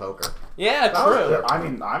with just poker. Yeah, true. I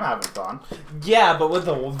mean, I'm having fun. Yeah, but with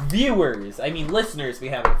the viewers, I mean listeners, we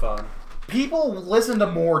having fun. People listen to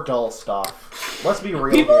more dull stuff. Let's be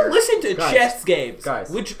real People here. listen to Guys, chess games, guys.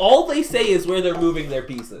 which all they say is where they're moving their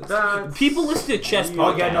pieces. That's- People listen to chess Oh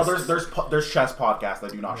podcasts. yeah, no, there's chess podcasts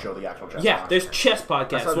that do not show the actual chess. Yeah, podcasts. there's chess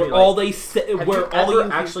That's podcasts what where I'd be like, all they say, Have where you all ever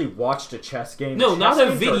you actually watched a chess game? no, Chess not a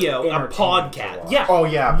games are video, a entertaining to podcast. watch. Yeah. Oh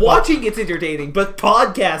yeah, but Watching it's entertaining, but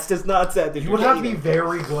podcast does not sound entertaining. you would have to be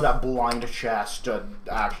very good at blind chess to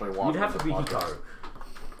actually watch. You'd have to be podcast.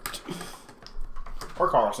 Hikaru. Or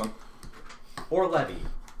Carlson. Or Levy.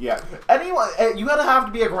 Yeah. Anyone, you gotta have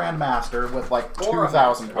to be a grandmaster with like Or a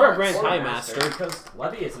 2,000 Or a points. grand- High master. Because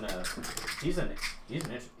Levy isn't a... He's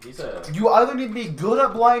a... You either need to be good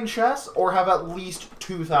at blind chess or have at least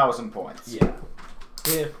 2,000 points. Yeah.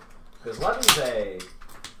 Yeah. Because Levy's a...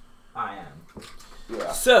 I am.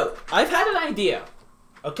 Yeah. So, I've had an idea.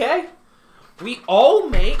 Okay? We all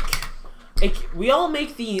make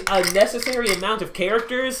the necessary amount of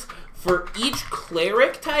characters for each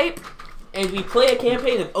cleric type, and we play a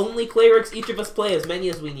campaign of only clerics. Each of us play as many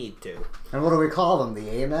as we need to. And what do we call them? The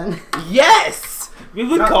Amen? Yes! We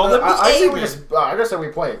would call them the I say we Amen. I just say we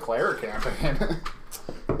play a cleric campaign.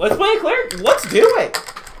 Let's play a cleric. Let's do it.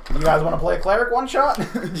 You guys want to play a cleric one shot?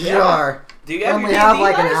 Sure. Do you have Only your have D&D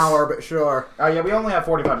like an dice? hour, but sure. Yeah, we only have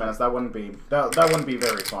 45 minutes. That wouldn't be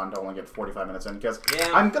very fun to only get 45 minutes in because Yeah.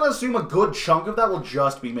 I'm gonna assume a good chunk of that will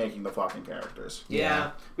just be making the fucking characters.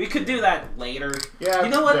 Yeah, we could do that later. Yeah, You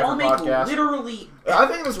know what? I'll different make podcast. literally. I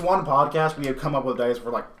think this one podcast we have come up with ideas for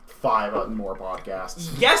like 5 more podcasts.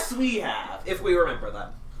 Yes, we have. If we remember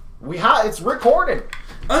them. It's recorded.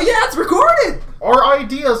 Oh yeah, it's recorded. Our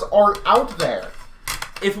ideas are out there.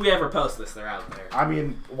 If we ever post this, they're out there. I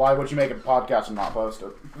mean, why would you make a podcast and not post it?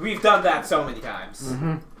 We've done that so many times.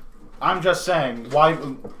 I'm just saying, why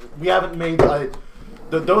we haven't made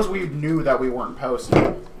those we knew that we weren't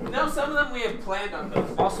posting. No, some of them we had planned on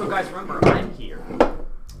posting. Also, guys, remember, I'm here.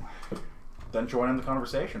 Then join in the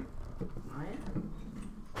conversation. I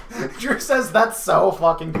am. Drew says that so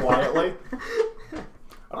fucking quietly.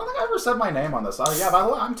 I don't think I ever said my name on this. Yeah, by the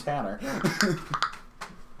way, I'm Tanner.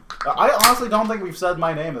 I honestly don't think we've said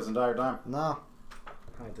my name this entire time. No.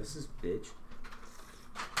 Hi, this is bitch.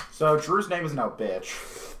 So Drew's name is now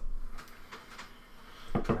Bitch.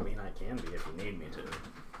 I mean, I can be if you need me to.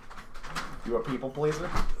 You a people pleaser?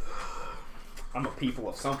 I'm a people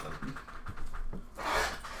of something.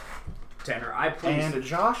 Tanner, I please. And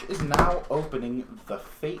Josh is now opening the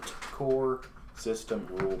Fate Core System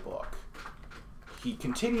rulebook. He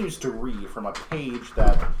continues to read from a page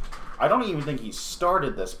that I don't even think he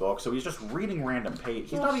started this book, so he's just reading random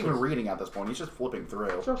pages. He's not even reading at this point, he's just flipping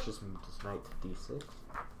through. Josh just knight D6.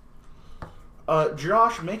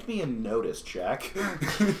 Josh, make me a notice check.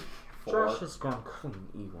 Josh has gone queen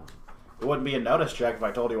E1. It wouldn't be a notice check if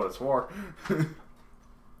I told you what it's for.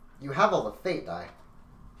 You have all the fate die.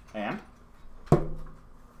 And?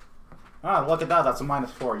 Ah, look at that, that's a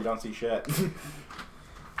 -4, you don't see shit.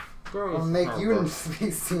 I'll make you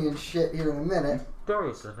be seeing shit here in a minute.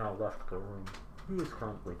 Darius has now left the room. He is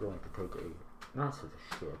currently going to take a massive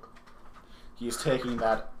shit. He's taking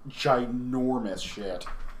that ginormous shit.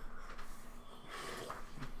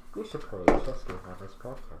 We should play a chess game on this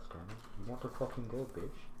podcast, Tanner. You want to fucking go,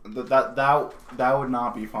 bitch? That would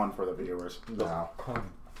not be fun for the viewers. No.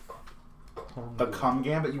 The Cum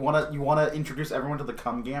Gambit? You wanna introduce everyone to the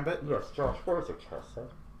Cum Gambit? Yes, Josh, where's your chess set?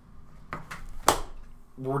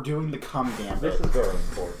 We're doing the Cum Gambit. This is very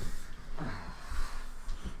important.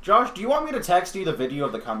 Josh, do you want me to text you the video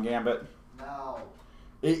of the Cum Gambit? No.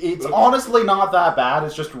 It's honestly not that bad.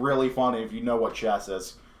 It's just really funny if you know what chess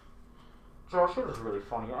is. Josh, it is really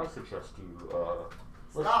funny. I suggest you,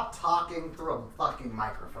 Stop talking through a fucking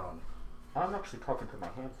microphone. I'm actually talking to my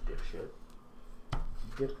hands, dipshit.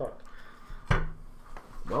 Get fucked.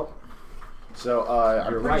 Well, So,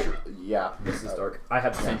 I'm You're pretty right. sure, yeah. this is dark. I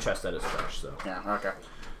have the same chest set as Josh, so. Yeah, okay.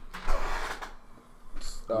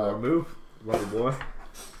 Your move, rubber boy.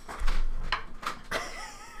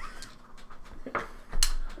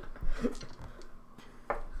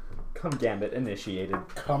 Cum Gambit initiated.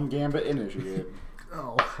 Cum Gambit initiated.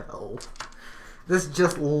 Oh, hell. This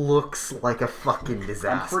just looks like a fucking I'm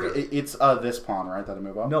disaster. pretty. It's this pawn, right? That I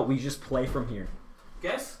move up. No, we just play from here.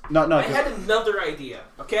 Guess? no. I 'Cause- had another idea,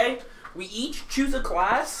 okay? We each choose a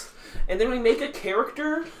class, and then we make a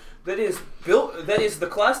character that is built, that is the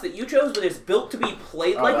class that you chose, but is built to be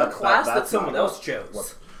played like a class that that's someone not else what-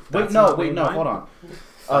 chose. Wait, not wait, me no, and hold mine. on.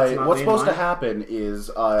 That's not What's me and supposed to mine. happen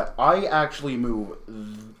is I actually move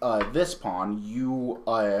this pawn. You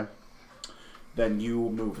then you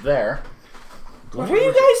move there. What are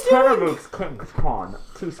you guys Tanner doing? moves King's Pawn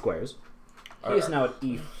 2 squares. He is now at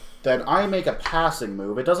E. Then I make a passing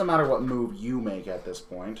move. It doesn't matter what move you make at this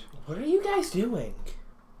point. What are you guys doing?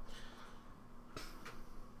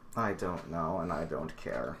 I don't know, and I don't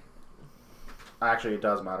care. Actually, it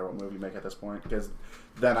does matter what move you make at this point because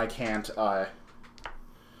then I can't.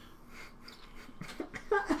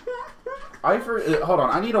 Hold on.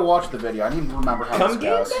 I need to watch the video. I need to remember how Cum this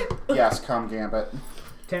goes. Gambit? Yes, Cum Gambit.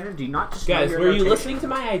 Tanner, do you not just know Guys, your were you notation? listening to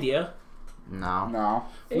my idea? No. No.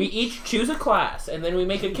 We each choose a class, and then we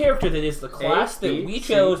make a character that is the class that B, we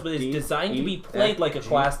C, chose, but D, is designed to E, be played F, like a G,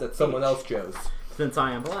 class that someone H. else chose. Since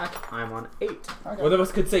I am black, I'm on 8. Okay. One of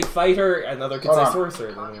us could say fighter, another could Hold say on.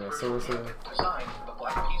 sorcerer, then we have sorcerer. Designed for the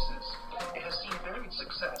black pieces. It has seen varied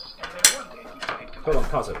success and may one day be made Hold on,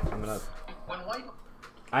 competitive. pause it. I'm gonna. When white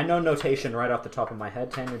I know notation right off the top of my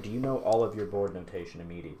head, Tanner. Do you know all of your board notation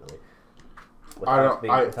immediately? Without,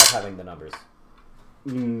 without having the numbers.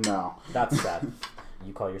 No. That's sad.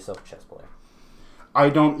 You call yourself a chess player. I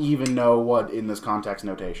don't even know what in this context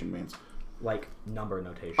notation means. Like number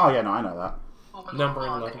notation. Oh yeah, no, I know that. Open Number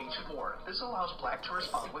pawn and to letter. h4. This allows black to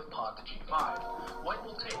respond with pawn to g5. White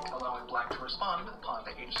will take, allowing black to respond with pawn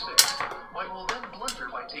to h6. White will then blunder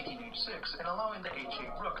by taking h6 and allowing the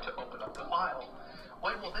h8 rook to open up the file.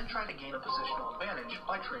 White will then try to gain a positional advantage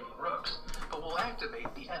by trading rooks, but will activate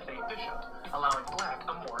the f8 bishop, allowing black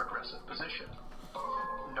a more aggressive position.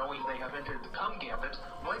 Knowing they have entered the come gambit,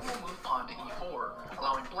 white will move pawn to e4,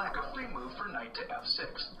 allowing black a free move for knight to f6.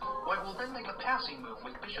 White will then make a passing move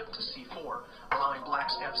with bishop to c4, allowing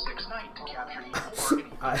black's f6 knight to capture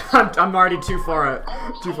e4 and I'm already too far.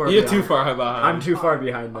 You're behind. too far behind. I'm too far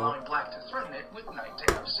behind now. allowing black to threaten it with knight to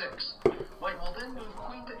f6. White will then move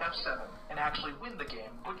queen to f7 and actually win the game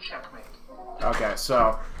with checkmate. Okay,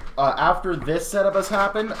 so after this setup has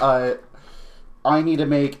happened, I need to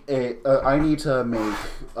make this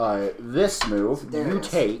move. There You it is.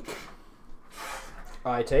 take.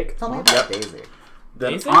 I take. Tell me Mom. about Daisy.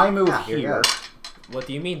 Then Daisy? I move Yeah, here you here. go. What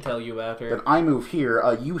do you mean tell you about Then her? I move here.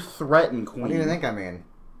 You threaten queen. What do you think I mean?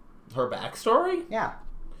 Her backstory? Yeah.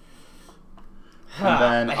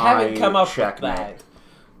 then I haven't I come up checkmate. with that.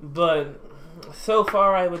 But so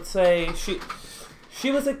far I would say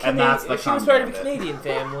she was a And that's the she was part of a come Canadian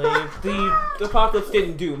family. The apocalypse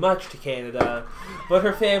didn't do much to Canada, but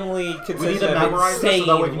her family We need consisted to of memorize this insane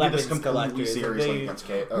so that we can do weapons this completely collectors. and seriously they against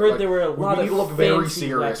Kate. heard there were a lot we of need to look very fancy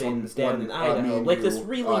serious weapons when, down in me Idaho, and like this you,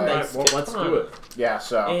 really nice Well, let's katana. do it. Yeah,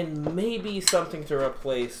 so And maybe something to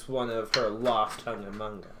replace one of her lost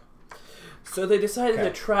Hungamunga. So they decided to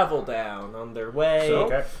Okay. travel down on their way. So?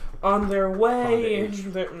 okay. On their way,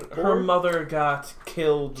 On her mother got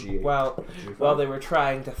killed G- while G5. they were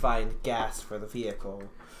trying to find gas for the vehicle.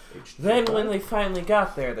 Then, when they finally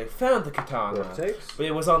got there, they found the katana, Left takes. but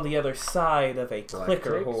it was on the other side of a Black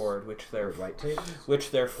clicker takes. horde, which their Right takes.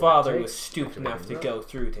 father takes. was stupid Activating enough to that. go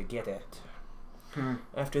through to get it. Hmm.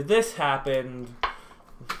 After this happened,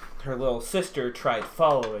 her little sister tried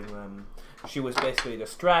following them. She was basically a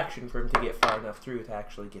distraction for him to get far enough through to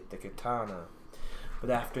actually get the katana. But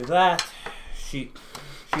after that, she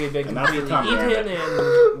had been And that's the completely time, eaten,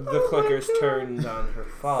 and the clickers turned on her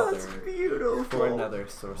father beautiful. for another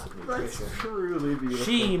source of nutrition. truly beautiful.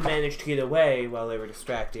 She managed to get away while they were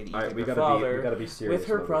distracted eating Alright, we her gotta father be serious with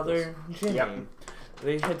her about this. brother Jimmy. Yep.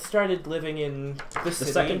 They had started living in the The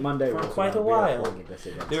city second Monday for was quite a around, we are while. playing this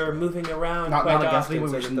against They were them. moving around Not quite against me, often, we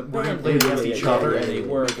so were that just the we're band playing would against get each together other and and they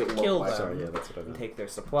were make it to look kill like- them Sorry, yeah, that's what I and meant. take their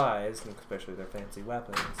supplies, and especially their fancy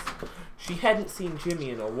weapons. She hadn't seen Jimmy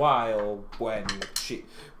in a while when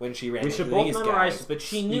she ran We into should both these memorize guys, but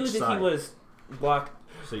she knew each that side. he was blocked.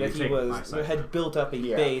 So you That he take my was side. had built up a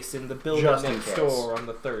Yeah. base in the building Just in next case. door on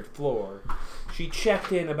the 3rd floor. She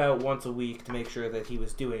checked in about once a week to make sure that he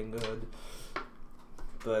was doing good.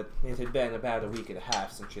 But it had been about a week and a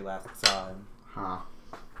half since she last saw him. Huh.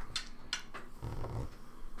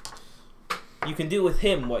 You can do with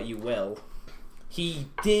him what you will. He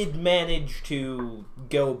did manage to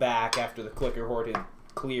go back after the clicker horde had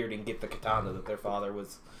cleared and get the katana that their father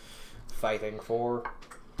was fighting for.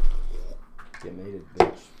 Get mated,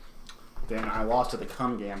 bitch. Then I lost to the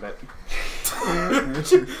cum gambit.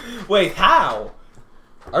 Wait, how?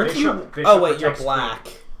 Aren't you? Bishop Oh wait, you're protects black.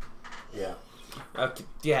 Yeah. Okay,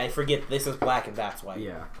 yeah, I forget. This is black and that's white.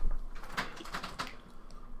 Yeah.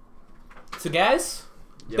 So guys,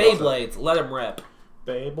 Yeah, Beyblades, let them rip.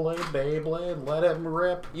 Beyblade, let him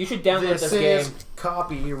rip. You should download This this is game.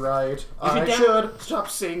 copyright. I down- should stop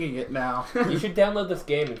singing it now. You should download this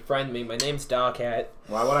game and friend me. My name's Dogcat.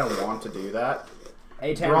 Why would I want to do that?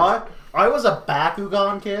 Hey, Tanner. Bro, I was a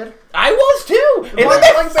Bakugan kid. I was too. And Why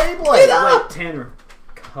then playing they Beyblade? up. Wait, Tanner.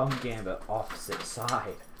 Come gambit opposite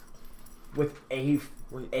side. With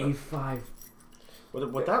A5.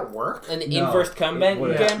 Would that work? An No, inverse comeback it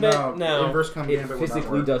wouldn't. gambit? No. Inverse cum It gambit would not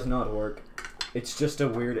physically work. does not work. It's just a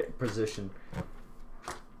weird position.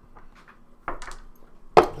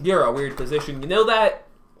 You're a weird position. You know that?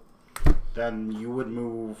 Then you would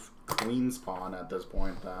move queen's pawn at this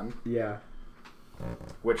point then. Yeah.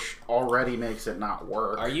 Which already makes it not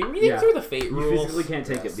work. Are you reading Yeah. through the fate You rules? physically can't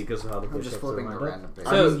take Yes. it because of how the I'm just bishops are flipping a lined up. random page. I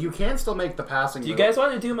So- mean, you can still make the passing Do you move. guys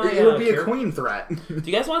want to do my? It would be a char- queen threat. Do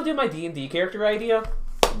you guys want to do my D&D character idea?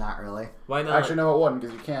 Not really. Why not? Actually, no, it wouldn't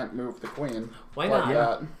because you can't move the queen. Why like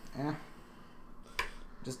not? that. Eh.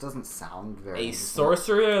 Just doesn't sound very. A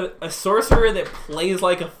interesting. sorcerer that plays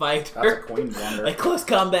like a That's a fighter. queen blunder. A close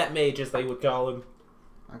combat mage, as they would call him.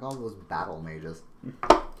 I call those battle mages.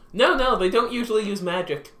 No, they don't usually use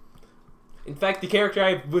magic. In fact, the character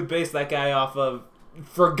I would base that guy off of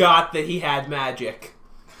forgot that he had magic.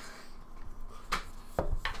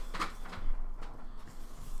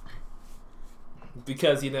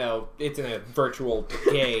 because, it's in a virtual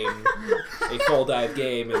game, a full dive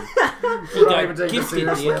game, and he got gifted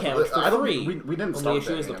the account for free. We didn't Only start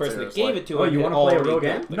issue is the taking it person that seriously. gave it to Oh, him. you had wanna play a real already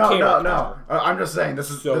game? got the No. character, I'm just saying this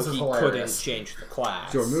is So this is he hilarious. couldn't change the class.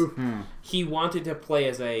 It's your move. He wanted to play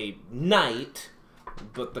as a knight,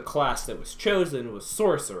 but the class that was chosen was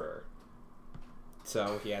sorcerer.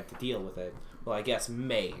 So he had to deal with it. Well, I guess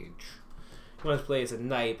mage. He wanted to play as a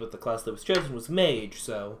knight, but the class that was chosen was mage,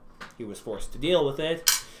 so he was forced to deal with it.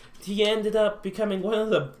 He ended up becoming one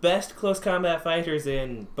of the best close combat fighters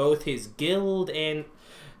in both his guild and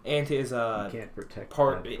his You can't protect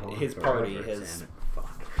part- that pawn his forever, party, his- Xander.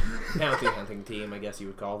 Fuck. bounty hunting team, I guess you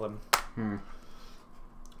would call them.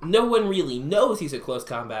 No one really knows he's a close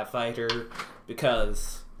combat fighter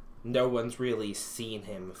because no one's really seen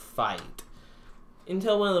him fight.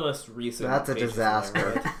 Until one of the most recent That's a pages that I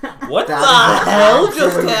disaster. read. What the That is an hell just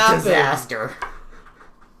absolute happened? Disaster.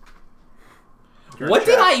 You're What in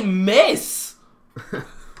did chat. I miss?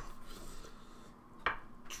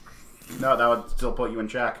 No, that would still put you in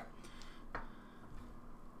check.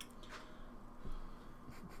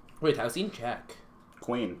 Wait, how's he in check?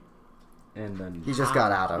 Queen. And then He just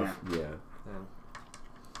got out of. Yeah. yeah.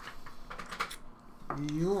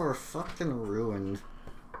 You are fucking ruined.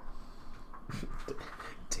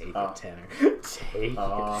 Take Oh. it, Tanner. Take it.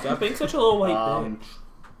 Stop being such a little white bitch.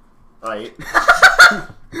 Right.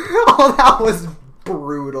 Oh, that was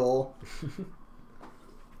brutal.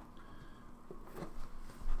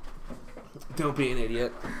 Don't be an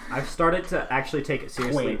idiot. I've started to actually take it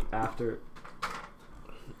seriously Wait. after.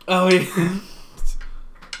 Oh, yeah.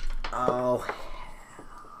 Oh.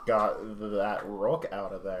 Got that rook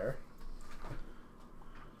out of there.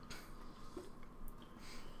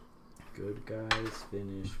 Good guys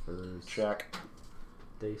finish first. Check.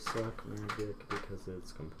 They suck magic because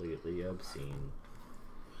it's completely obscene.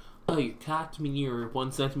 Oh, you cocked me your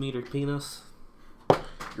 1 centimeter penis?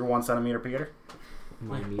 You're 1 centimeter, Peter.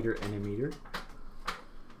 My meter and a meter.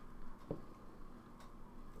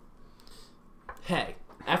 Hey,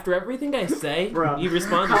 after everything I say, Bruh. you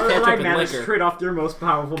respond How with did I ketchup and manage to liquor. trade off your most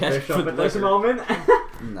powerful Ketchup bishop and at this liquor. moment?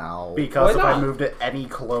 No. Because Why if I not? moved it any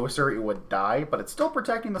closer, it would die, but it's still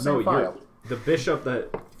protecting the No, same file. the bishop that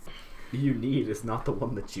you need is not the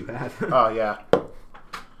one that you have. Oh, yeah.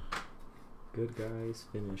 Good guys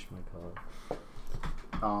finish my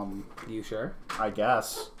call. You sure? I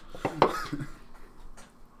guess.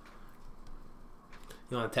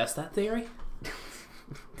 You want to test that theory?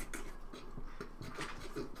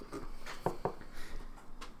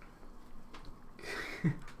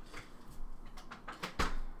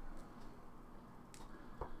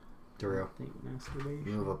 Drew, Think masturbation.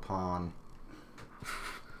 move a pawn.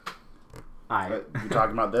 I You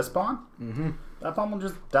talking about this pawn? Mm-hmm. That pawn will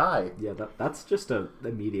just die. yeah, that's just a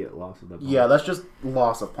immediate loss of the pawn. Yeah, that's just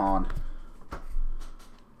loss of pawn.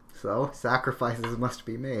 So, sacrifices must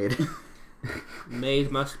be made.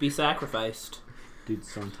 Maid must be sacrificed. Dude,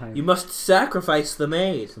 sometimes You must sacrifice the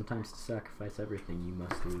maid. sometimes to sacrifice everything you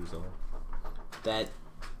must lose all. That...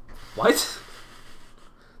 What?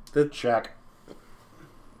 Check.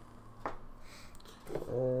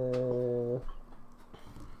 Oh.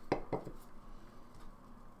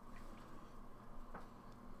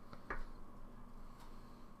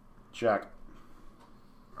 Check.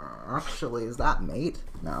 Actually, is that mate?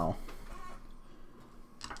 No.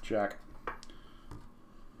 Check.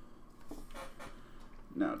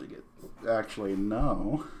 No, to get... Actually,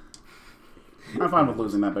 no. I'm fine with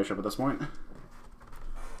losing that bishop at this point.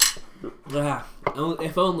 Ah,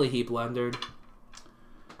 if only he blundered.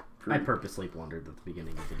 I purposely blundered at the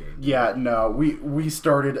beginning of the game. Yeah, no, we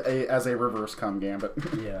started as a reverse cum gambit.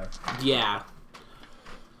 Yeah. Yeah.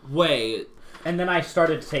 Wait. And then I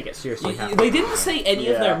started to take it seriously. They didn't say any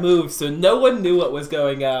of Yeah. their moves, so no one knew what was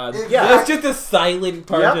going on. Yeah. It was just a silent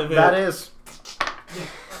part Yep, of it. that is.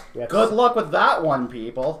 Yeah, Good luck with that one,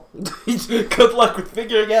 people. Good luck with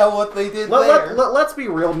figuring out what they did there. Let's be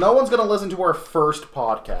real. No one's going to listen to our first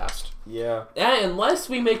podcast. Yeah. Yeah, unless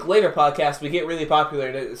we make later podcasts, we get really popular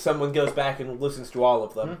and someone goes back and listens to all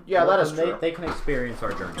of them. Yeah, Well, that is then true. They can experience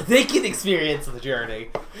our journey. They can experience the journey.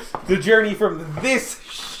 The journey from this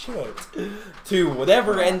shit to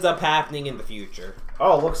whatever ends up happening in the future.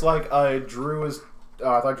 Oh, looks like Drew is...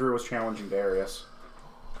 I thought Drew was challenging Darius.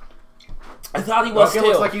 I thought he was Okay, too.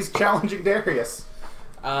 looks like he's challenging Darius.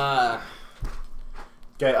 Uh,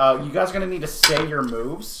 Okay, you guys are going to need to say your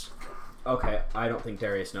moves. Okay, I don't think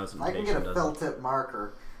Darius knows I can invitation, get a does fill tip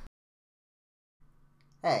marker.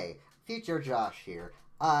 Hey, future Josh here.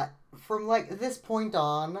 From this point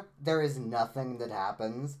on, there is nothing that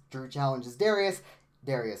happens. Drew challenges Darius.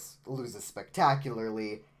 Darius loses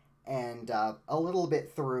spectacularly. and a little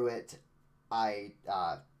bit through it, I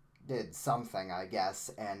did something, I guess,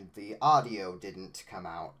 and the audio didn't come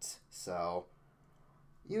out. So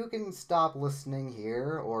you can stop listening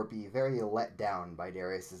here or be very let down by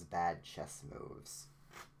Darius's bad chess moves.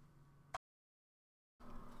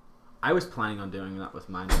 I was planning on doing that with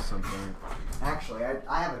mine at some point. Actually,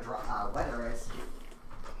 I have a wet erase.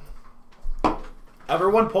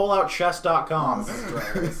 Everyone pull out chess.com. This is dry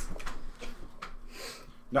erase.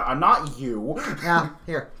 No, I'm not you. Yeah,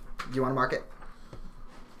 here. Do you want to mark it?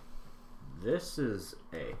 This is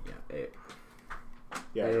A. Yeah, A.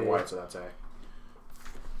 Yeah, you're white, so that's A.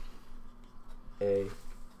 A.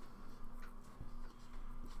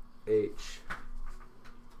 H.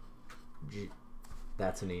 G.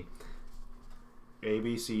 That's an E. A,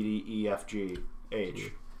 B, C, D, E, F, G, H.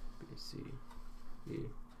 B, C, E.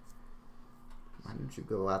 Why don't you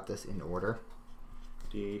go at this in order?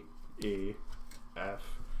 D, E, F,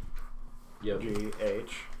 Yep. G,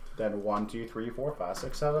 H. Then 1, 2, 3, 4, 5,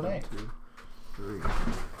 6, 7, 8. 3,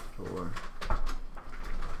 4.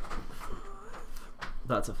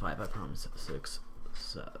 That's a 5, I promise. 6,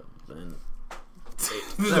 7.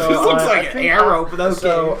 This looks like an arrow, but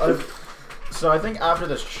okay. So I think after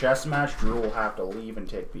this chess match, Drew will have to leave and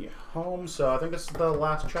take me home. So I think this is the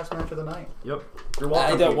last chess match of the night. Yep. You're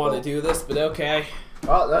welcome, I don't people. want to do this, but okay.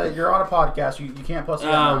 Well, you're on a podcast. You can't pussy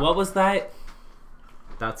out. What was that?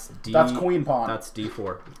 That's D. That's Queen Pawn. That's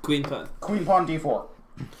D4. Queen Pawn. Queen Pawn D4.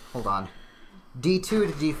 Hold on. D2 to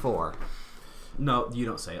D4. No, you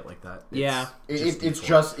don't say it like that. It's Yeah. It's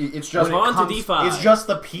just Pawn to D5. It's just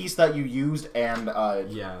the piece that you used and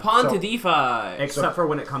Yeah. Pawn So- to D5. Except for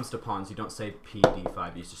when it comes to pawns, you don't say P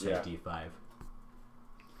D5. You just say Yeah. D5.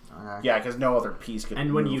 Okay. yeah, because no other piece could.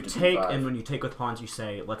 And when move you to take D5. with pawns, you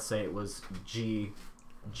say, let's say it was G.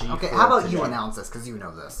 Okay, how about you announce this, because you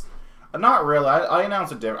know this. Not really. I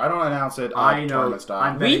announce it different. I don't announce it. I know. Tournament style.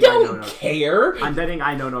 I'm We betting I know don't no- care. I'm betting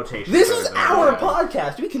I know notation. This better is than our you.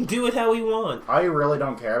 podcast. We can do it how we want. I really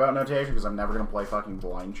don't care about notation because I'm never gonna play fucking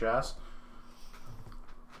blind chess.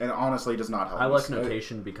 And honestly, it does not help. I me like see-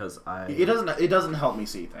 notation because I. It doesn't. It doesn't help me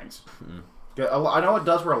see things. Yeah, I know it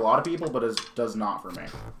does for a lot of people, but it does not for me.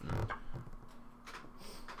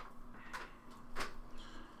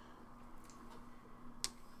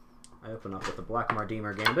 I open up with the Black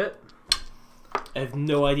Mardimer Gambit. I have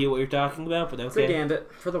no idea what you're talking about, but It's a okay.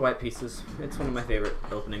 gambit for the white pieces. It's one of my favorite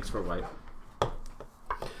openings for white.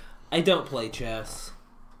 I don't play chess.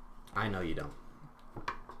 I know you don't.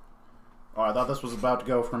 Oh, I thought this was about to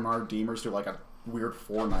go from our Deemers to like a weird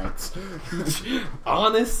 4 nights.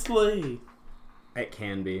 Honestly. It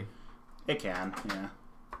can be. It can, yeah.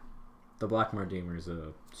 The Black Mardimer is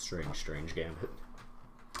a strange gambit.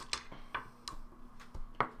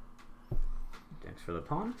 Thanks for the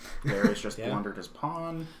pawn. Darius just Yeah. blundered his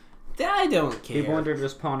pawn. I don't He care. blundered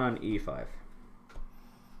his pawn on E5.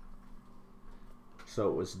 So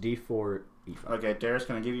it was D4, E5. Okay, Darius,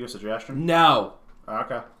 can I give you a suggestion? No.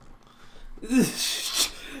 Okay.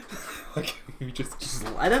 Like, you just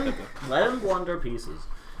Let him blunder pieces.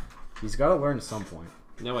 He's got to learn at some point.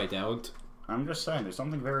 No, I don't. I'm just saying, there's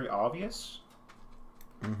something very obvious.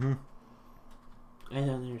 Mm-hmm. I don't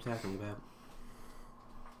know what you're talking about.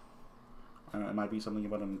 It might be something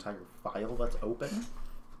about an entire file that's open.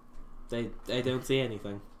 I don't see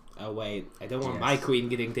anything. Oh wait, I don't want Yes. my queen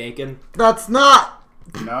getting taken. That's not!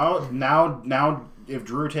 No, now, if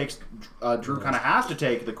Drew takes, Drew kind of has to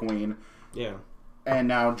take the queen, Yeah. and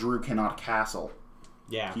now Drew cannot castle.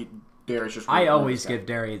 Yeah. Darius just. I always give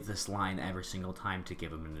Darius this line every single time to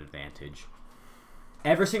give him an advantage.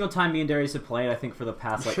 Every single time me and Darius have played, I think for the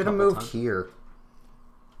past You like should have couple moved times. here.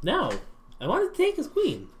 No, I wanted to take his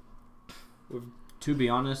queen. To be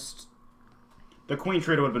honest, The queen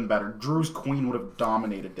trade would have been better. Drew's queen would have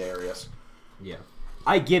dominated Darius. yeah.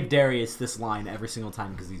 I give Darius this line every single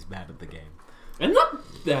time because he's bad at the game. I'm not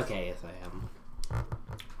okay. Yes, I am.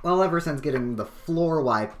 Well, ever since getting the floor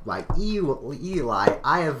wipe by Eli,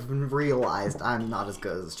 I have realized I'm not as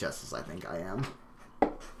good as chess as I think I am.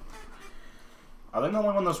 I think the only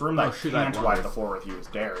one in this room that shoot, I can't blundered. wipe the floor with you is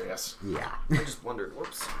Darius. Yeah. I just blundered.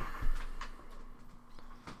 Whoops.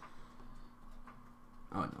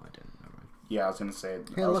 Oh no, I didn't. Never mind. Yeah, I was gonna say.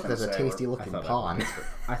 Hey, look, there's a tasty looking pawn.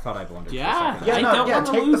 I thought I blundered. Yeah. For a second. I don't wanna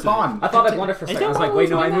take lose the it. pawn. I thought I blundered for a I second. I was don't like, wait,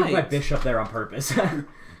 no, wanna I lose moved my my knight. bishop there on purpose.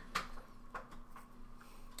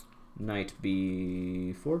 Knight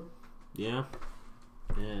B4. Yeah.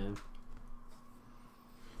 Yeah.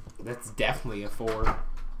 That's definitely a 4.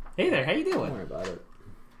 Hey there, how you Don't doing? worry about it.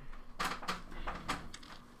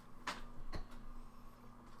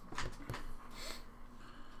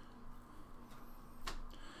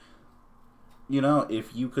 You know,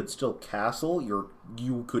 if you could still castle,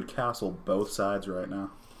 you could castle both sides right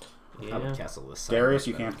now. I would Yeah. castle this side. Darius,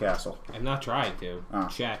 you can't castle. I'm not trying to. Ah.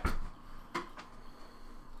 Check.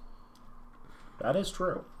 That is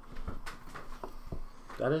true.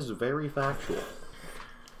 That is very factual.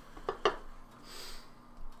 God,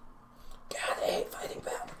 I hate fighting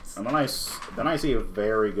balance. And then I see a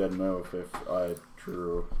very good move if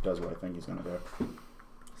Drew does what I think he's gonna do.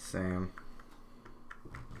 Same.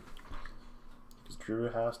 Because Drew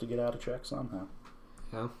has to get out of check somehow.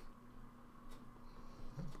 Yeah.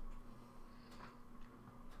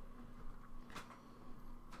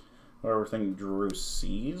 However, I think Drew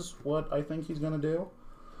sees what I think he's gonna do,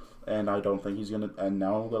 and I don't think he's gonna. And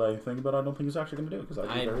now that I think about it, I don't think he's actually gonna do it because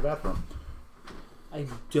I'd be very bad for him. I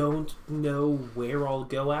don't know where I'll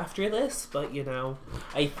go after this, but you know,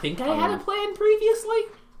 I think I had a plan previously.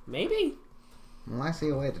 Maybe. Well, I see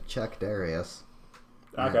a way to check Darius.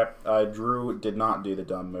 Okay, Drew did not do the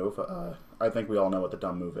dumb move. I think we all know what the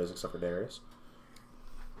dumb move is, except for Darius.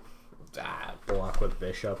 Block with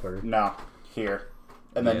bishop or No, here,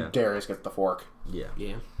 and then Yeah. Darius gets the fork. yeah.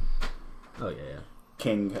 Yeah. Oh yeah.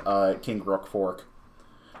 King Rook fork.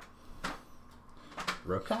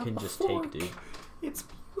 Rook Have can a just fork. take, dude. It's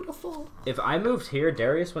beautiful. If I moved here,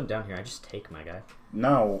 Darius went down here. I just take my guy.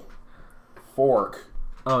 No, fork.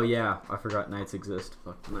 Oh yeah, I forgot knights exist.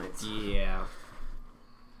 Fuck knights. Yeah.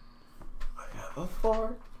 I have a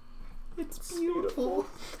fork. It's beautiful.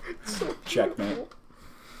 It's so Checkmate.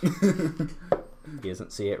 He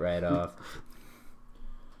doesn't see it right off.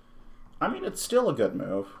 I mean, it's still a good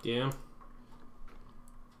move. Yeah.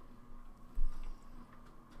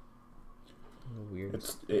 Weird.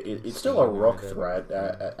 It's still a rook threat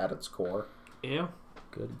at its core. Yeah.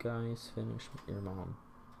 Good guys finish your mom.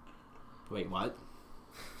 Wait, what?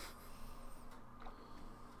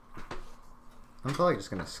 I'm probably just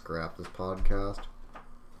gonna scrap this podcast.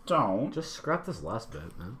 Don't. Just scrap this last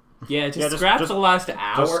bit, man. Yeah, just Yeah, just- scrap just- the last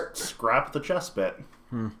hour. Just scrap the chess bit.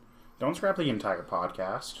 Don't scrap the entire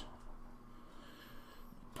podcast.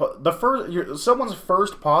 Someone's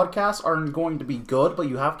first podcasts aren't going to be good, but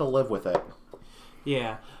you have to live with it.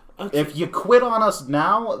 Yeah. Okay. If you quit on us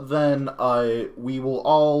now, then we will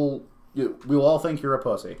all think you're a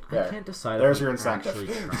pussy. I There. can't decide There's if your I'm incentive.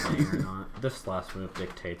 actually trying or not. This last move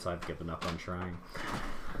dictates I've given up on trying.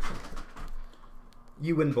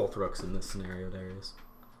 You win both rooks in this scenario, Darius.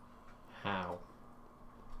 How?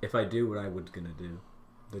 If I do what I was gonna do,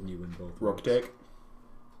 then you win both Rook rooks. take.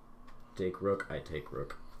 Take rook, I take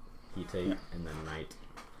rook. He take, Yeah. and then knight.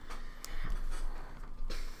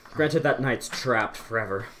 Granted, that knight's trapped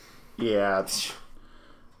forever. Yeah,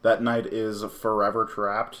 that knight is forever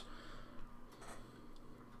trapped.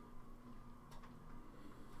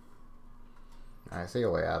 I see a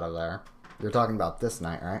way out of there. You're talking about this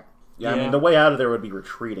night, right? Yeah, I Yeah. mean, the way out of there would be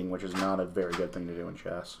retreating, which is not a very good thing to do in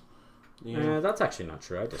chess. Yeah. That's actually not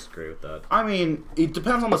true. I disagree with that. I mean, it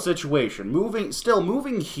depends on the situation.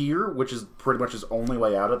 Moving here, which is pretty much his only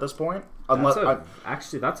way out at this point. Unless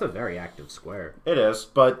Actually, that's a very active square. it is,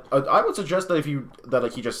 but I would suggest that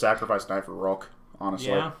he just sacrificed knight for rook. Honestly,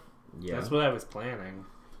 Yeah. Yeah. That's what I was planning.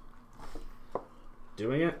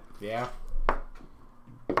 Doing it? Yeah.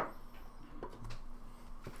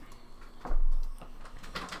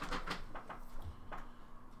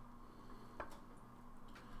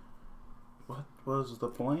 what was the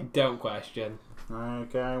point? Don't question.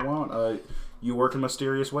 Okay, I won't. You work in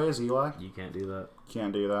mysterious ways, Eli. You can't do that.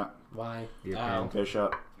 Can't do that. Why? You Oh. can't.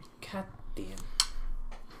 Bishop. God damn.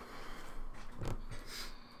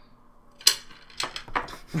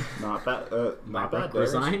 Not bad. Not bad.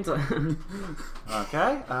 Rook Darius. resigned.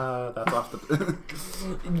 Okay. That's off the.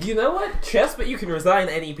 You know what? Chess, but you can resign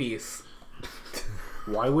any piece.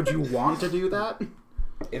 Why would you want to do that?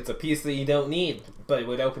 It's a piece that you don't need, but it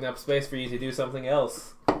would open up space for you to do something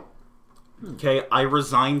else. Okay, I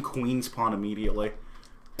resign Queen's Pawn immediately.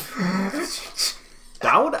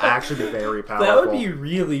 That would actually be very powerful. That would be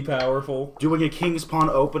really powerful. Doing a King's Pawn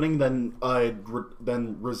opening, then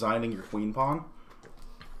resigning your Queen Pawn.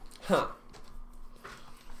 Huh.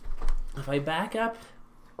 If I back up,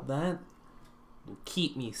 that will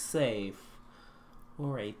keep me safe.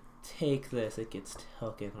 Or I take this, it gets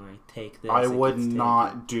taken. Or I take this, I it would gets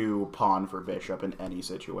not taken. do Pawn for Bishop in any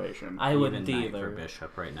situation. I wouldn't Even knight either. for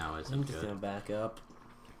bishop right now I'm isn't just good. gonna back up.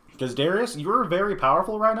 Because Darius, you're very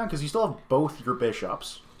powerful right now because you still have both your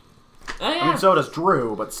bishops. Oh yeah, I mean, so does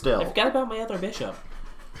Drew, but I still. forgot about my other bishop.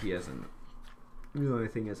 He hasn't. The only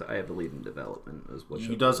thing is, I have a lead in development. Is what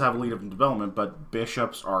He does have a lead of development, but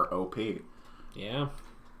bishops are OP. Yeah.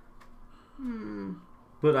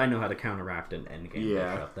 But I know how to counteract an endgame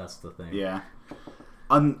Yeah. bishop. That's the thing. Yeah.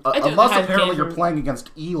 don't know Unless how to apparently you're counter- playing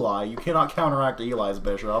against Eli, you cannot counteract Eli's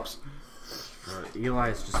bishops. Eli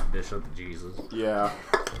is just Bishop Jesus. Yeah.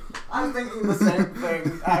 I'm thinking the same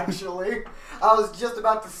thing, actually. I was just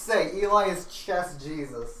about to say, Eli is chess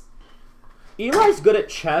Jesus. Eli's good at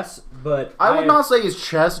chess, but I would not say he's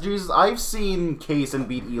chess Jesus. I've seen Kaysen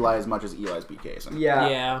beat Eli as much as Eli's beat Kaysen.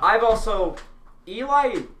 Yeah. I've also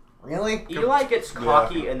Eli gets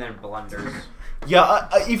cocky and then blunders. Yeah,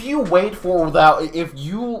 if you wait for if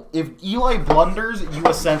Eli blunders, you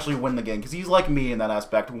essentially win the game because he's like me in that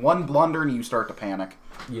aspect. One blunder and you start to panic.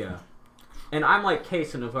 Yeah. And I'm like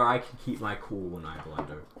Kaysen, where I can keep my cool when I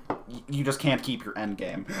blunder. You just can't keep your end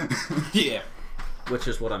game. Yeah. Which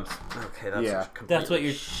is what I'm... Okay, that's Yeah. That's what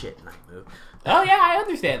you're- shit night move. Oh yeah, I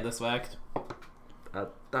understand this fact.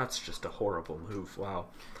 That's just a horrible move, wow.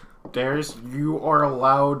 Darius, you are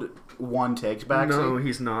allowed one take back. No,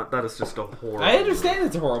 he's not. That is just a horrible I understand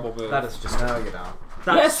it's a horrible move. That is just... No, you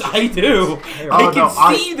don't. Yes, I do. Oh, I no,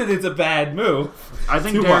 can see that it's a bad move. I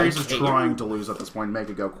think Do Darius I is care? trying to lose at this point. Make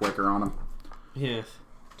it go quicker on him. Yes.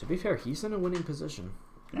 To be fair, he's in a winning position.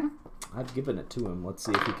 Yeah, I've given it to him. Let's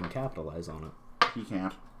see if he can capitalize on it. he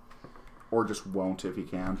can't, or just won't if he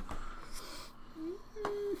can.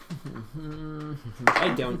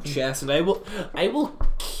 I don't chess, and I will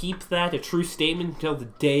keep that a true statement until the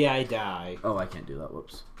day I die. Oh, I can't do that.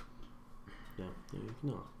 Whoops.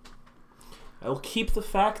 No. I will keep the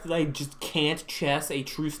fact that I just can't chess a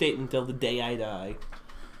true statement until the day I die.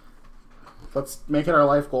 Let's make it our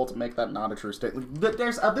life goal to make that not a true statement.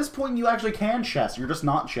 There's at this point you actually can chess. You're just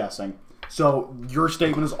not chessing. So your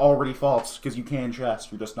statement is already false because you can chess.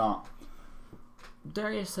 You're just not.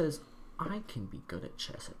 Darius says, I can be good at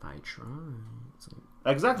chess if I try. It's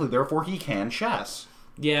like, Exactly. Therefore, he can chess.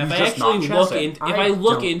 Yeah, He's if I just not actually look chessing. if I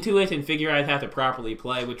look don't- into it and figure out how to properly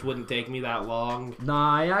play, which wouldn't take me that long.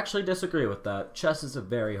 nah, I actually disagree with that. Chess is a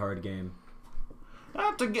very hard game.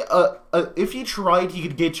 If he tried, he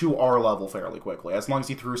could get to our level fairly quickly. As long as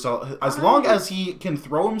he long as he can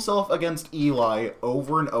throw himself against Eli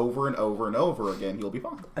over and over and over and over again, he'll be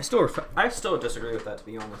fine. I still disagree with that, to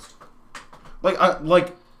be honest.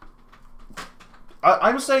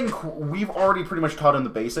 I'm saying we've already pretty much taught him the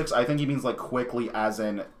basics. I think he means like quickly, as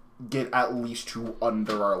in get at least to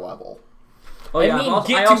under our level. Oh I yeah, mean, I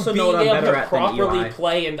get also to know being what I'm able better to at than properly Eli.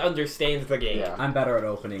 play and understand the game. Yeah. I'm better at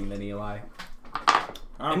opening than Eli.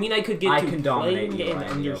 I mean, I could get I to can dominate playing Eli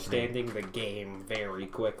and in the understanding the game very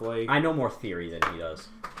quickly. I know more theory than he does.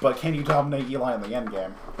 But can you dominate Eli in the end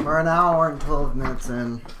game? We're an hour and 12 minutes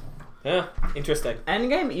in. Yeah, interesting.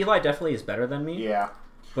 Endgame, Eli definitely is better than me. Yeah.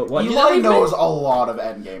 But what? You Eli know, we've knows a lot of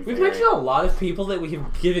end game We've theory. mentioned a lot of people that we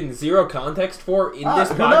have given zero context for in this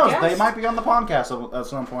Who podcast. knows? They might be on the podcast at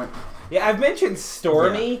some point. Yeah, I've mentioned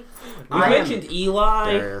Stormy. We've mentioned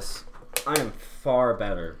Eli. Darius. I am far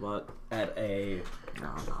better What? at a. No,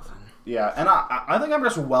 nothing. Yeah, and I think I'm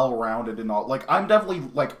just well-rounded in all. Like, I'm definitely,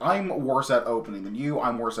 like, I'm worse at opening than you,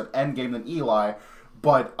 I'm worse at endgame than Eli,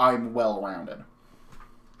 but I'm well-rounded.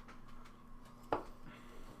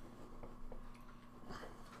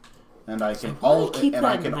 And I can keep and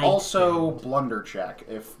I that can knight also blunder check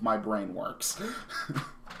if my brain works.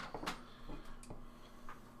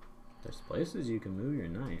 There's places you can move your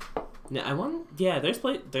knight. No, I want. Yeah, there's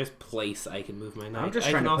place I can move my knight. I'm just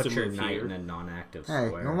I trying can to also put your move knight here. in a non-active Hey,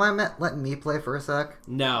 square. don't mind letting me play for a sec?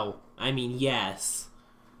 No, I mean yes.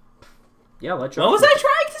 Yeah, let Josh. What was I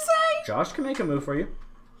trying to say? Josh can make a move for you.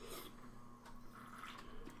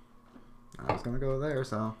 I was gonna go there,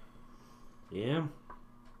 so. Yeah.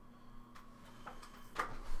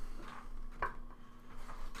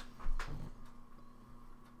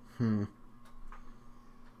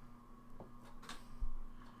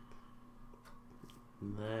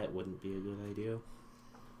 That wouldn't be a good idea.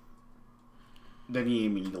 Then he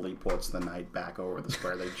immediately puts the knight back over the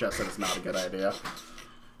square. They just said it's not a good idea.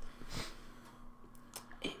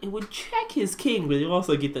 It would check his king, but he'll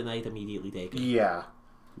also get the knight immediately taken. Yeah.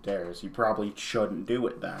 Darius, you probably shouldn't do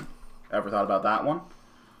it then. Ever thought about that one?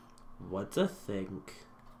 What to think?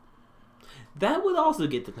 That would also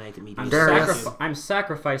get the knight immediately Darius. taken. I'm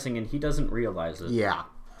sacrificing and he doesn't realize it. Yeah.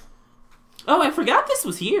 Oh, I forgot this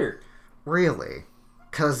was here. Really?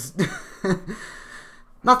 Because.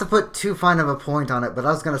 Not to put too fine of a point on it, but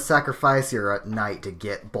I was gonna sacrifice your knight to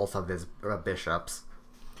get both of his bishops.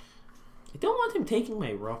 I don't want him taking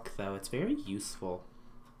my rook, though. It's very useful.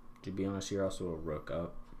 To be honest, you're also a rook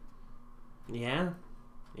up. Yeah,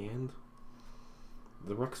 and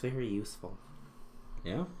the rook's very useful.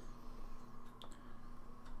 Yeah?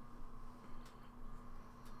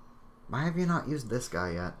 Why have you not used this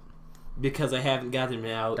guy yet? Because I haven't got him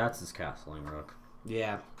out. That's his castling rook.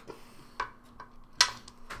 Yeah.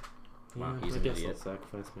 Wow, Yeah, he's I an guess idiot. I'll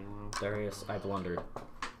sacrifice my roll. Darius, I blundered.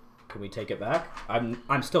 Can we take it back?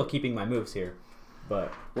 I'm still keeping my moves here,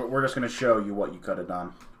 but We're just going to show you what you could have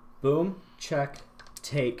done. boom, check,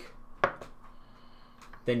 take.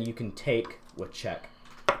 Then you can take with check.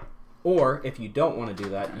 Or if you don't want to do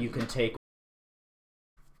that, you can take.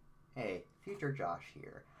 Hey, future Josh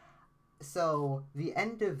here. So, the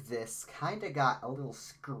end of this kind of got a little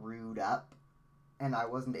screwed up, and I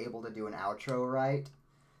wasn't able to do an outro right,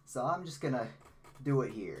 so I'm just gonna do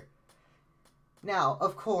it here. Now,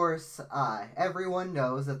 of course, everyone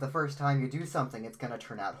knows that the first time you do something, it's gonna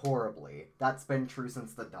turn out horribly. That's been true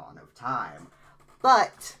since the dawn of time.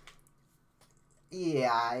 But,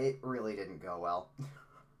 yeah, it really didn't go well.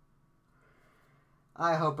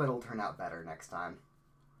 I hope it'll turn out better next time.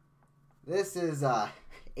 This is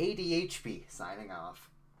ADHP signing off.